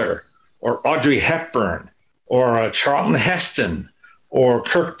Taylor or Audrey Hepburn or Charlton Heston or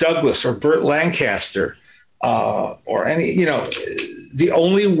Kirk Douglas or Burt Lancaster or any, the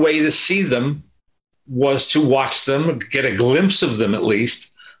only way to see them was to watch them, get a glimpse of them at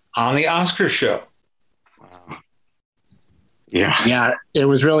least on the Oscar show. Yeah, it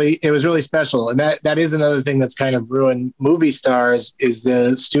was really special. And that is another thing that's kind of ruined movie stars is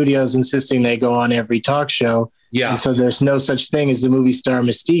the studios insisting they go on every talk show. Yeah. And so there's no such thing as the movie star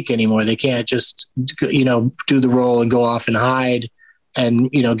mystique anymore. They can't just, do the role and go off and hide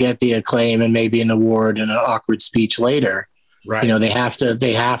and, get the acclaim and maybe an award and an awkward speech later. Right. They have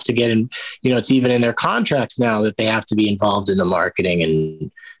to get in, it's even in their contracts now that they have to be involved in the marketing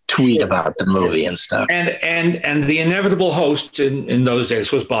and tweet about the movie and stuff. And the inevitable host in those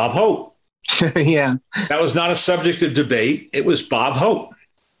days was Bob Hope. Yeah. That was not a subject of debate. It was Bob Hope.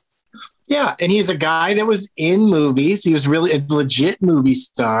 Yeah. And he's a guy that was in movies. He was really a legit movie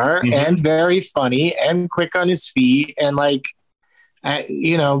star and very funny and quick on his feet. And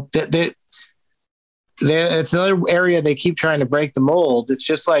it's another area they keep trying to break the mold. It's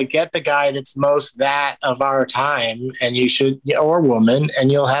just like, get the guy that's most that of our time and you should, or woman,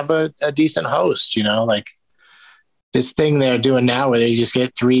 and you'll have a decent host, like this thing they're doing now where they just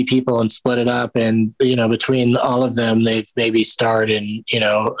get 3 people and split it up. And, between all of them, they've maybe starred in,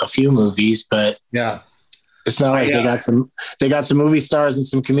 a few movies, but yeah, it's not like they got some movie stars and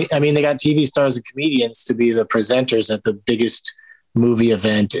some, they got TV stars and comedians to be the presenters at the biggest movie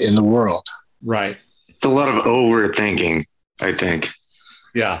event in the world. Right. It's a lot of overthinking, I think.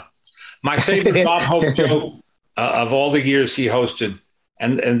 Yeah. My favorite Bob Hope joke of all the years he hosted,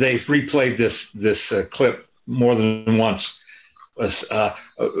 and they've replayed this clip more than once, was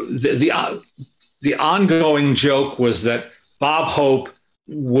the ongoing joke was that Bob Hope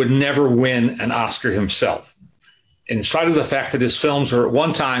would never win an Oscar himself, in spite of the fact that his films were at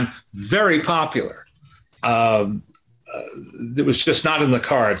one time very popular. It was just not in the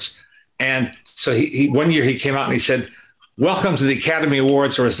cards. And so he one year he came out and he said, "Welcome to the Academy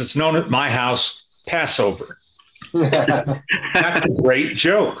Awards, or as it's known at my house, Passover." That's a great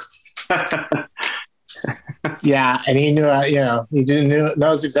joke. Yeah, and he knew, he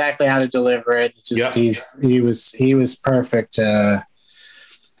knows exactly how to deliver it. It's just he was perfect,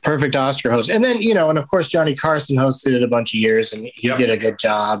 perfect Oscar host. And then and of course Johnny Carson hosted it a bunch of years, and he did a good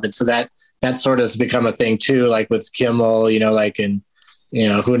job. And so that sort of has become a thing too, like with Kimmel,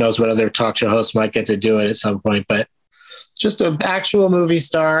 who knows what other talk show hosts might get to do it at some point, but just an actual movie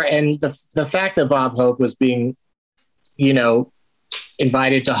star. And the fact that Bob Hope was being,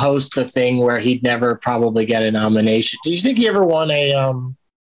 invited to host the thing where he'd never probably get a nomination. Did you think he ever won you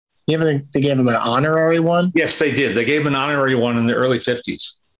ever think they gave him an honorary one? Yes, they did. They gave him an honorary one in the early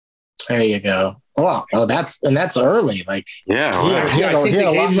 50s. There you go. Oh, that's early. Like, yeah, he had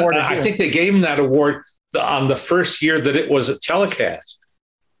a lot more to do. I think they gave him that award on the first year that it was a telecast.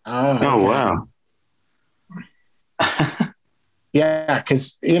 Oh wow. Yeah,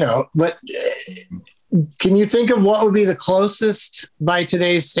 because, but can you think of what would be the closest by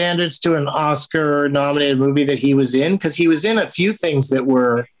today's standards to an Oscar-nominated movie that he was in? Because he was in a few things that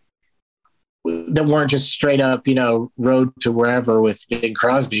weren't just straight up, Road to Wherever with Bing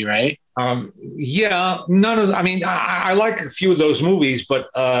Crosby, right? None of. I like a few of those movies, but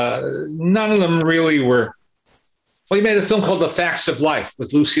none of them really were. Well, he made a film called The Facts of Life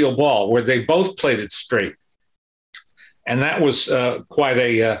with Lucille Ball, where they both played it straight. And that was quite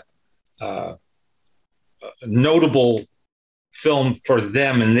a notable film for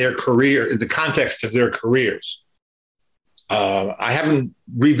them in their career, in the context of their careers. I haven't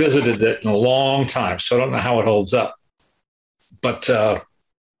revisited it in a long time, so I don't know how it holds up. But,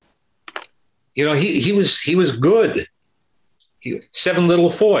 he was good. Seven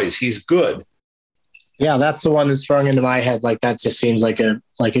Little Foys, he's good. Yeah, that's the one that sprung into my head. Like, that just seems like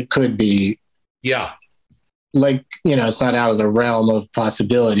it could be. Yeah. Like, it's not out of the realm of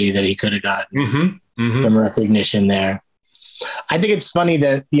possibility that he could have gotten. Mm-hmm. some recognition there. I think it's funny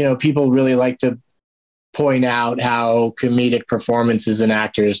that, people really like to point out how comedic performances and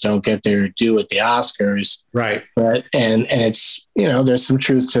actors don't get their due at the Oscars. Right. But, and it's, there's some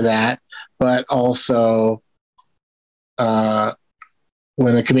truth to that, but also,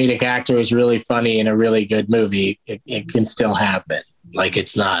 when a comedic actor is really funny in a really good movie, it can still happen. Like,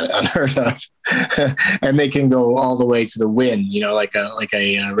 it's not unheard of. And they can go all the way to the win, like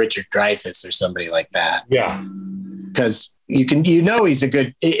a Richard Dreyfuss or somebody like that. Yeah. Because he's a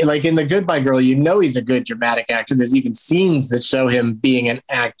good, like in The Goodbye Girl, he's a good dramatic actor. There's even scenes that show him being an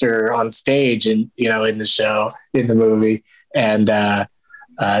actor on stage and, in the show, in the movie. And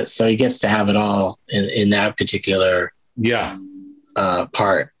so he gets to have it all in that particular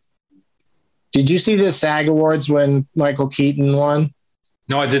part. Did you see the SAG Awards when Michael Keaton won?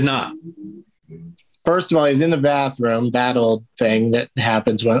 No, I did not. First of all, he's in the bathroom, that old thing that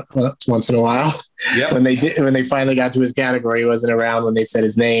happens once in a while. Yep. When they finally got to his category, he wasn't around when they said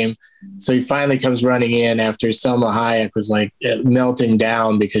his name. So he finally comes running in after Selma Hayek was like melting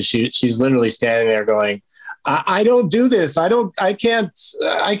down because she's literally standing there going, I don't do this. I can't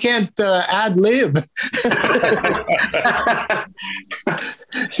ad lib.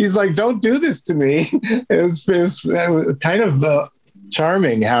 She's like, don't do this to me. It was kind of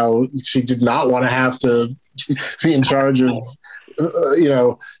charming how she did not want to have to be in charge of,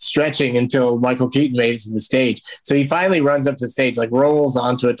 stretching until Michael Keaton made it to the stage. So he finally runs up to the stage, like rolls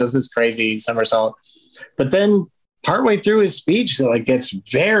onto it, does this crazy somersault. But then partway through his speech, like, gets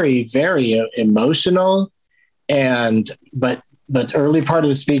very, very emotional. But early part of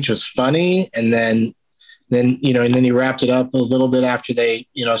the speech was funny. And then he wrapped it up a little bit after they,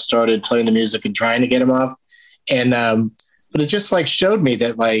 started playing the music and trying to get him off. And, but it just like showed me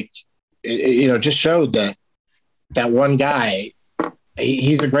that, like, just showed that one guy,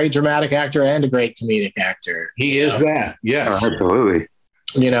 he's a great dramatic actor and a great comedic actor. He is that. Yes. Oh, absolutely.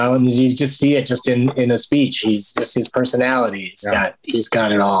 And you just see it just in a speech. He's just his personality. He's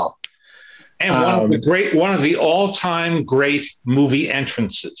got it all. And one of the all-time great movie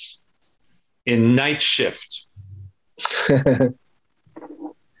entrances in Night Shift.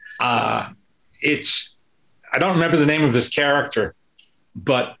 I don't remember the name of his character,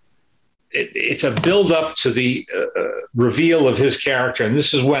 but it's a build-up to the reveal of his character. And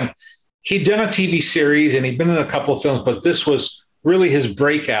this is when he'd done a TV series and he'd been in a couple of films, but this was really his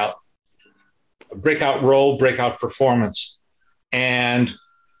breakout role, breakout performance. And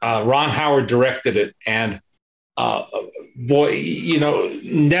Ron Howard directed it. And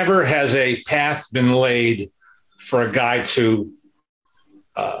never has a path been laid for a guy to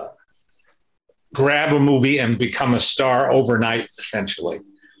grab a movie and become a star overnight, essentially,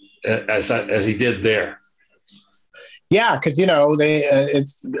 as he did there. Yeah, because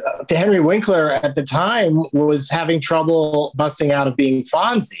Henry Winkler at the time was having trouble busting out of being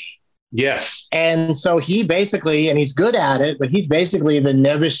Fonzie. Yes. And so he basically, and he's good at it, but he's basically the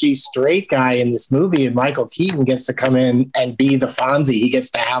nevishy straight guy in this movie. And Michael Keaton gets to come in and be the Fonzie. He gets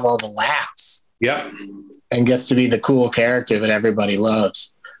to have all the laughs. Yep. And gets to be the cool character that everybody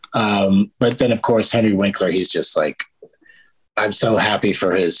loves. But then, of course, Henry Winkler, he's just like, I'm so happy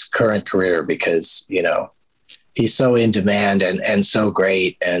for his current career because, he's so in demand and so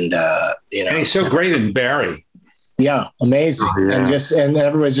great. And, and he's so great in Barry. Yeah, amazing. Oh, yeah. And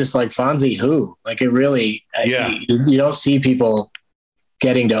everybody's just like, Fonzie who? Like, it really, you don't see people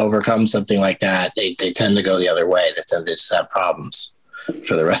getting to overcome something like that. They tend to go the other way. They tend to just have problems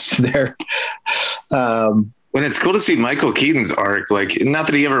for the rest of their... When it's cool to see Michael Keaton's arc, like, not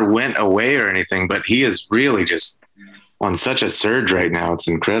that he ever went away or anything, but he is really just on such a surge right now. It's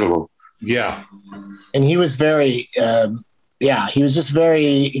incredible. Yeah. And he was very, he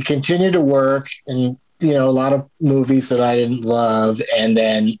continued to work and, a lot of movies that I didn't love. And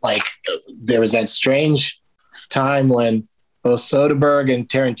then, like, there was that strange time when both Soderbergh and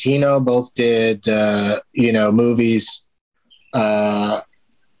Tarantino both did, movies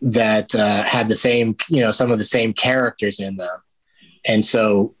that had the same, some of the same characters in them. And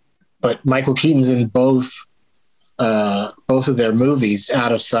so, but Michael Keaton's in both of their movies,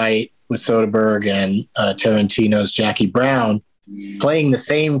 Out of Sight with Soderbergh and Tarantino's Jackie Brown, playing the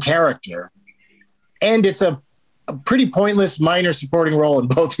same character. And it's a pretty pointless minor supporting role in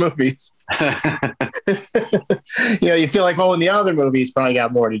both movies. You feel like, in the other movies probably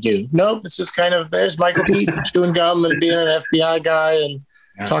got more to do. Nope, it's just kind of, there's Michael Keaton chewing gum and being an FBI guy and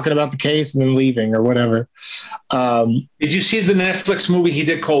talking about the case and then leaving or whatever. Did you see the Netflix movie he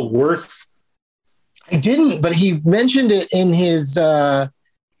did called Worth? I didn't, but he mentioned it in his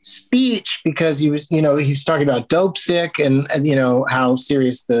speech because he was, he's talking about Dope Sick and how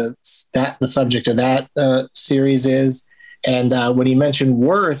serious the subject of that series is. And when he mentioned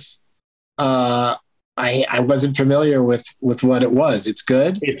Worth, I wasn't familiar with what it was. It's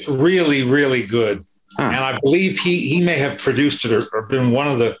good. It's really, really good. And I believe he may have produced it or been one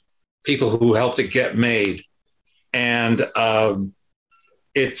of the people who helped it get made. And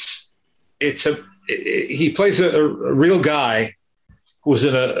he plays a real guy who was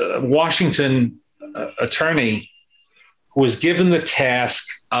a Washington attorney who was given the task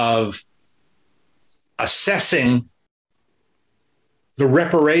of assessing the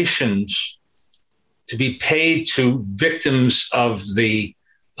reparations to be paid to victims of the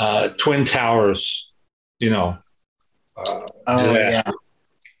Twin Towers, Yeah.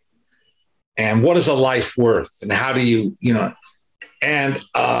 And what is a life worth, and how do you, and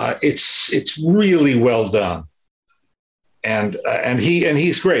it's really well done, and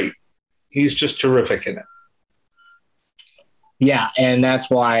he's great. He's just terrific in it. Yeah, and that's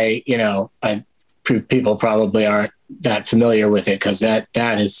why people probably aren't that familiar with it because that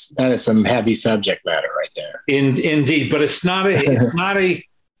is some heavy subject matter right there. Indeed, but it's not a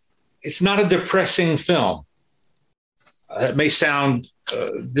depressing film. It may sound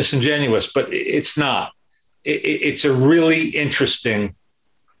disingenuous, but it's not. It's a really interesting,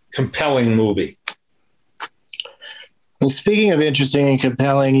 compelling movie. Well, speaking of interesting and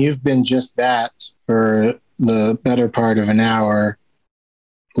compelling, you've been just that for the better part of an hour,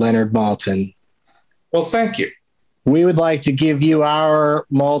 Leonard Maltin. Well, thank you. We would like to give you our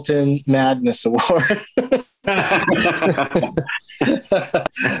Maltin Madness Award.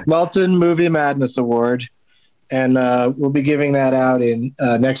 Maltin Movie Madness Award. And we'll be giving that out in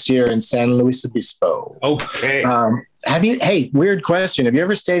next year in San Luis Obispo. Okay. Weird question. Have you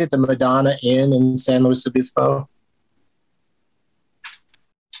ever stayed at the Madonna Inn in San Luis Obispo?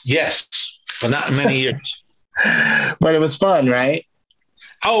 Yes, but not in many years. But it was fun, right?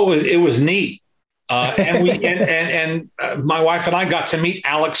 Oh, it was neat. And my wife and I got to meet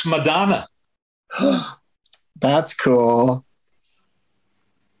Alex Madonna. That's cool.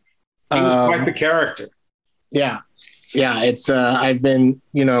 He was quite the character. Yeah. It's I've been,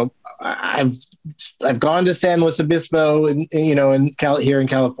 I've gone to San Luis Obispo, here in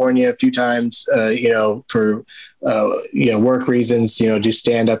California a few times, for work reasons, do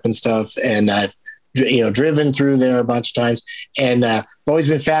stand up and stuff, and I've driven through there a bunch of times, and I've always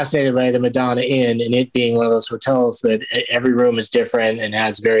been fascinated by the Madonna Inn, and it being one of those hotels that every room is different and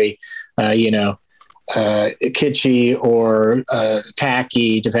has very, kitschy or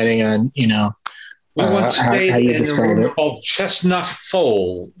tacky, depending on we once stayed how you in a describe room it. called Chestnut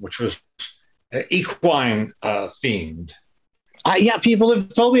Foal, which was equine themed. Yeah, people have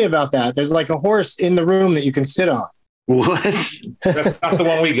told me about that. There's like a horse in the room that you can sit on. What? That's not the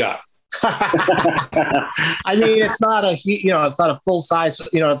one we got. I mean, it's not a full size.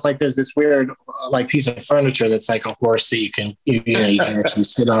 It's like there's this weird like piece of furniture that's like a horse that you can actually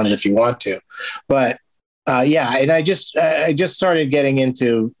sit on it if you want to. But and I just started getting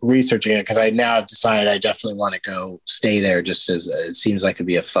into researching it because I now have decided I definitely want to go stay there. Just as it seems like it'd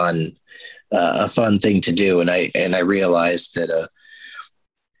be a fun thing to do, and I realized that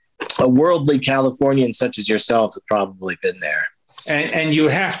a worldly Californian such as yourself has probably been there. And you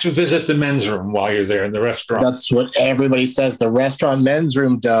have to visit the men's room while you're there in the restaurant. That's what everybody says. The restaurant men's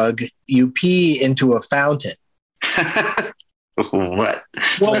room, Doug, you pee into a fountain. What?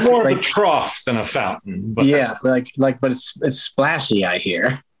 Well, more of a trough than a fountain. But. Yeah, but it's splashy, I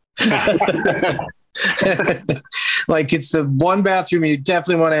hear. Like it's the one bathroom you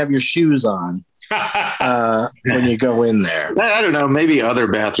definitely want to have your shoes on when you go in there. I don't know, maybe other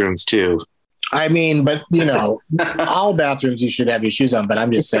bathrooms too. I mean, but all bathrooms you should have your shoes on, but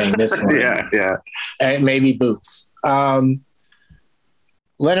I'm just saying this one. Yeah. And maybe boots. Leonard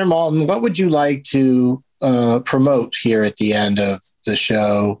Maltin, what would you like to promote here at the end of the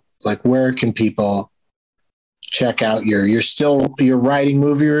show? Like, where can people check out you're writing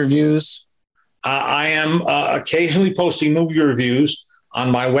movie reviews? I am occasionally posting movie reviews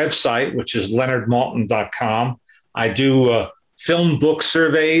on my website, which is leonardmaltin.com. I do film book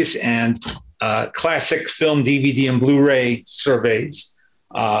surveys and classic film DVD and Blu-ray surveys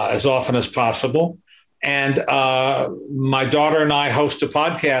as often as possible. And my daughter and I host a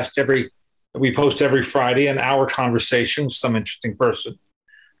podcast we post every Friday, an hour conversation with some interesting person.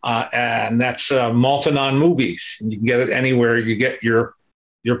 And that's Maltin on Movies. And you can get it anywhere you get your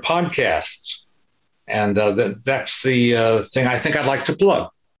podcasts. And that's the thing I think I'd like to plug.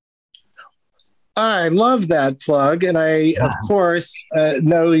 I love that plug. And I, of course,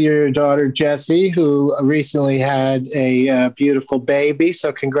 know your daughter, Jessie, who recently had a beautiful baby.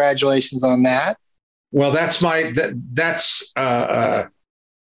 So congratulations on that. Well, that's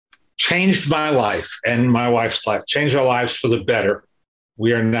changed my life and my wife's life, changed our lives for the better.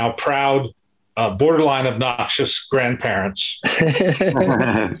 We are now proud, borderline obnoxious grandparents.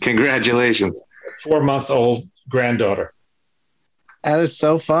 Congratulations. 4-month-old granddaughter. That is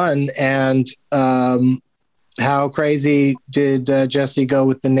so fun. And how crazy did Jessie go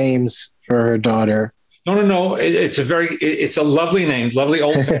with the names for her daughter? No. It's a lovely name, lovely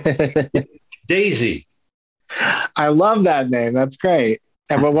old Daisy. I love that name. That's great.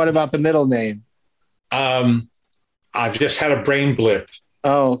 And what about the middle name? I've just had a brain blip.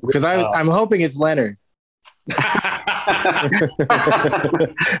 Oh, because I'm hoping it's Leonard.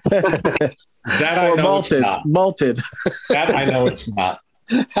 That I know it's not. Malted. That I know it's not.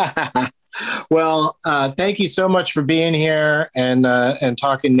 Well, thank you so much for being here and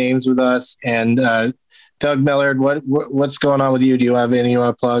talking names with us. And Doug Millard, what's going on with you? Do you have anything you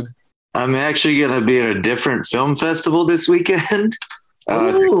want to plug? I'm actually going to be at a different film festival this weekend.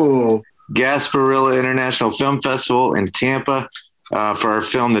 Ooh. Gasparilla International Film Festival in Tampa for our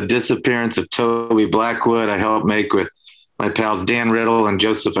film, The Disappearance of Toby Blackwood. I helped make with my pals Dan Riddle and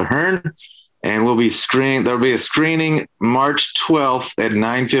Joseph Ahern. And there'll be a screening March 12th at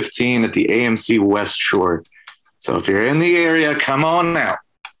 9:15 at the AMC West Shore. So if you're in the area, come on out.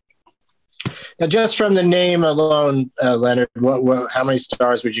 Now, just from the name alone, Leonard, how many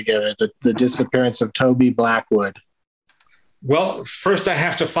stars would you give it? The Disappearance of Toby Blackwood. Well, first I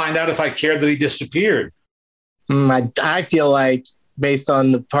have to find out if I cared that he disappeared. I feel like, based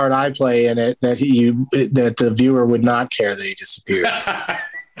on the part I play in it, that the viewer would not care that he disappeared.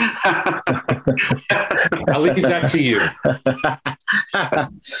 I'll leave that to you.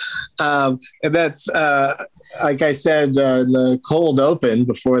 And that's, like I said, in the cold open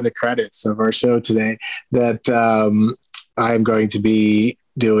before the credits of our show today, that I'm going to be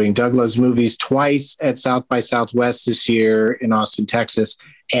doing Doug Loves Movies twice at South by Southwest this year in Austin, Texas.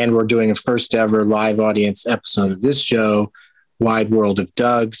 And we're doing a first ever live audience episode of this show, Wide World of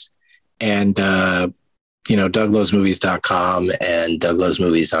Doug's. And, DougLovesMovies.com and Doug Loves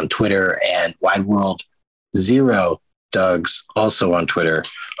Movies on Twitter, and Wide World 0 Doug's also on Twitter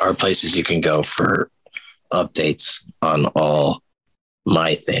are places you can go for updates on all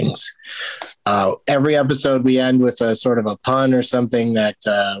my things. Every episode we end with a sort of a pun or something that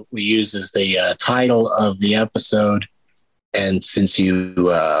we use as the title of the episode. And since you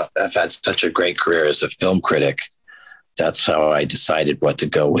have had such a great career as a film critic, that's how I decided what to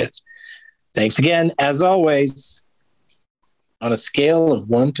go with. Thanks again, as always, on a scale of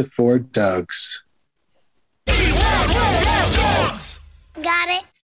 1 to 4 Dougs. Got it.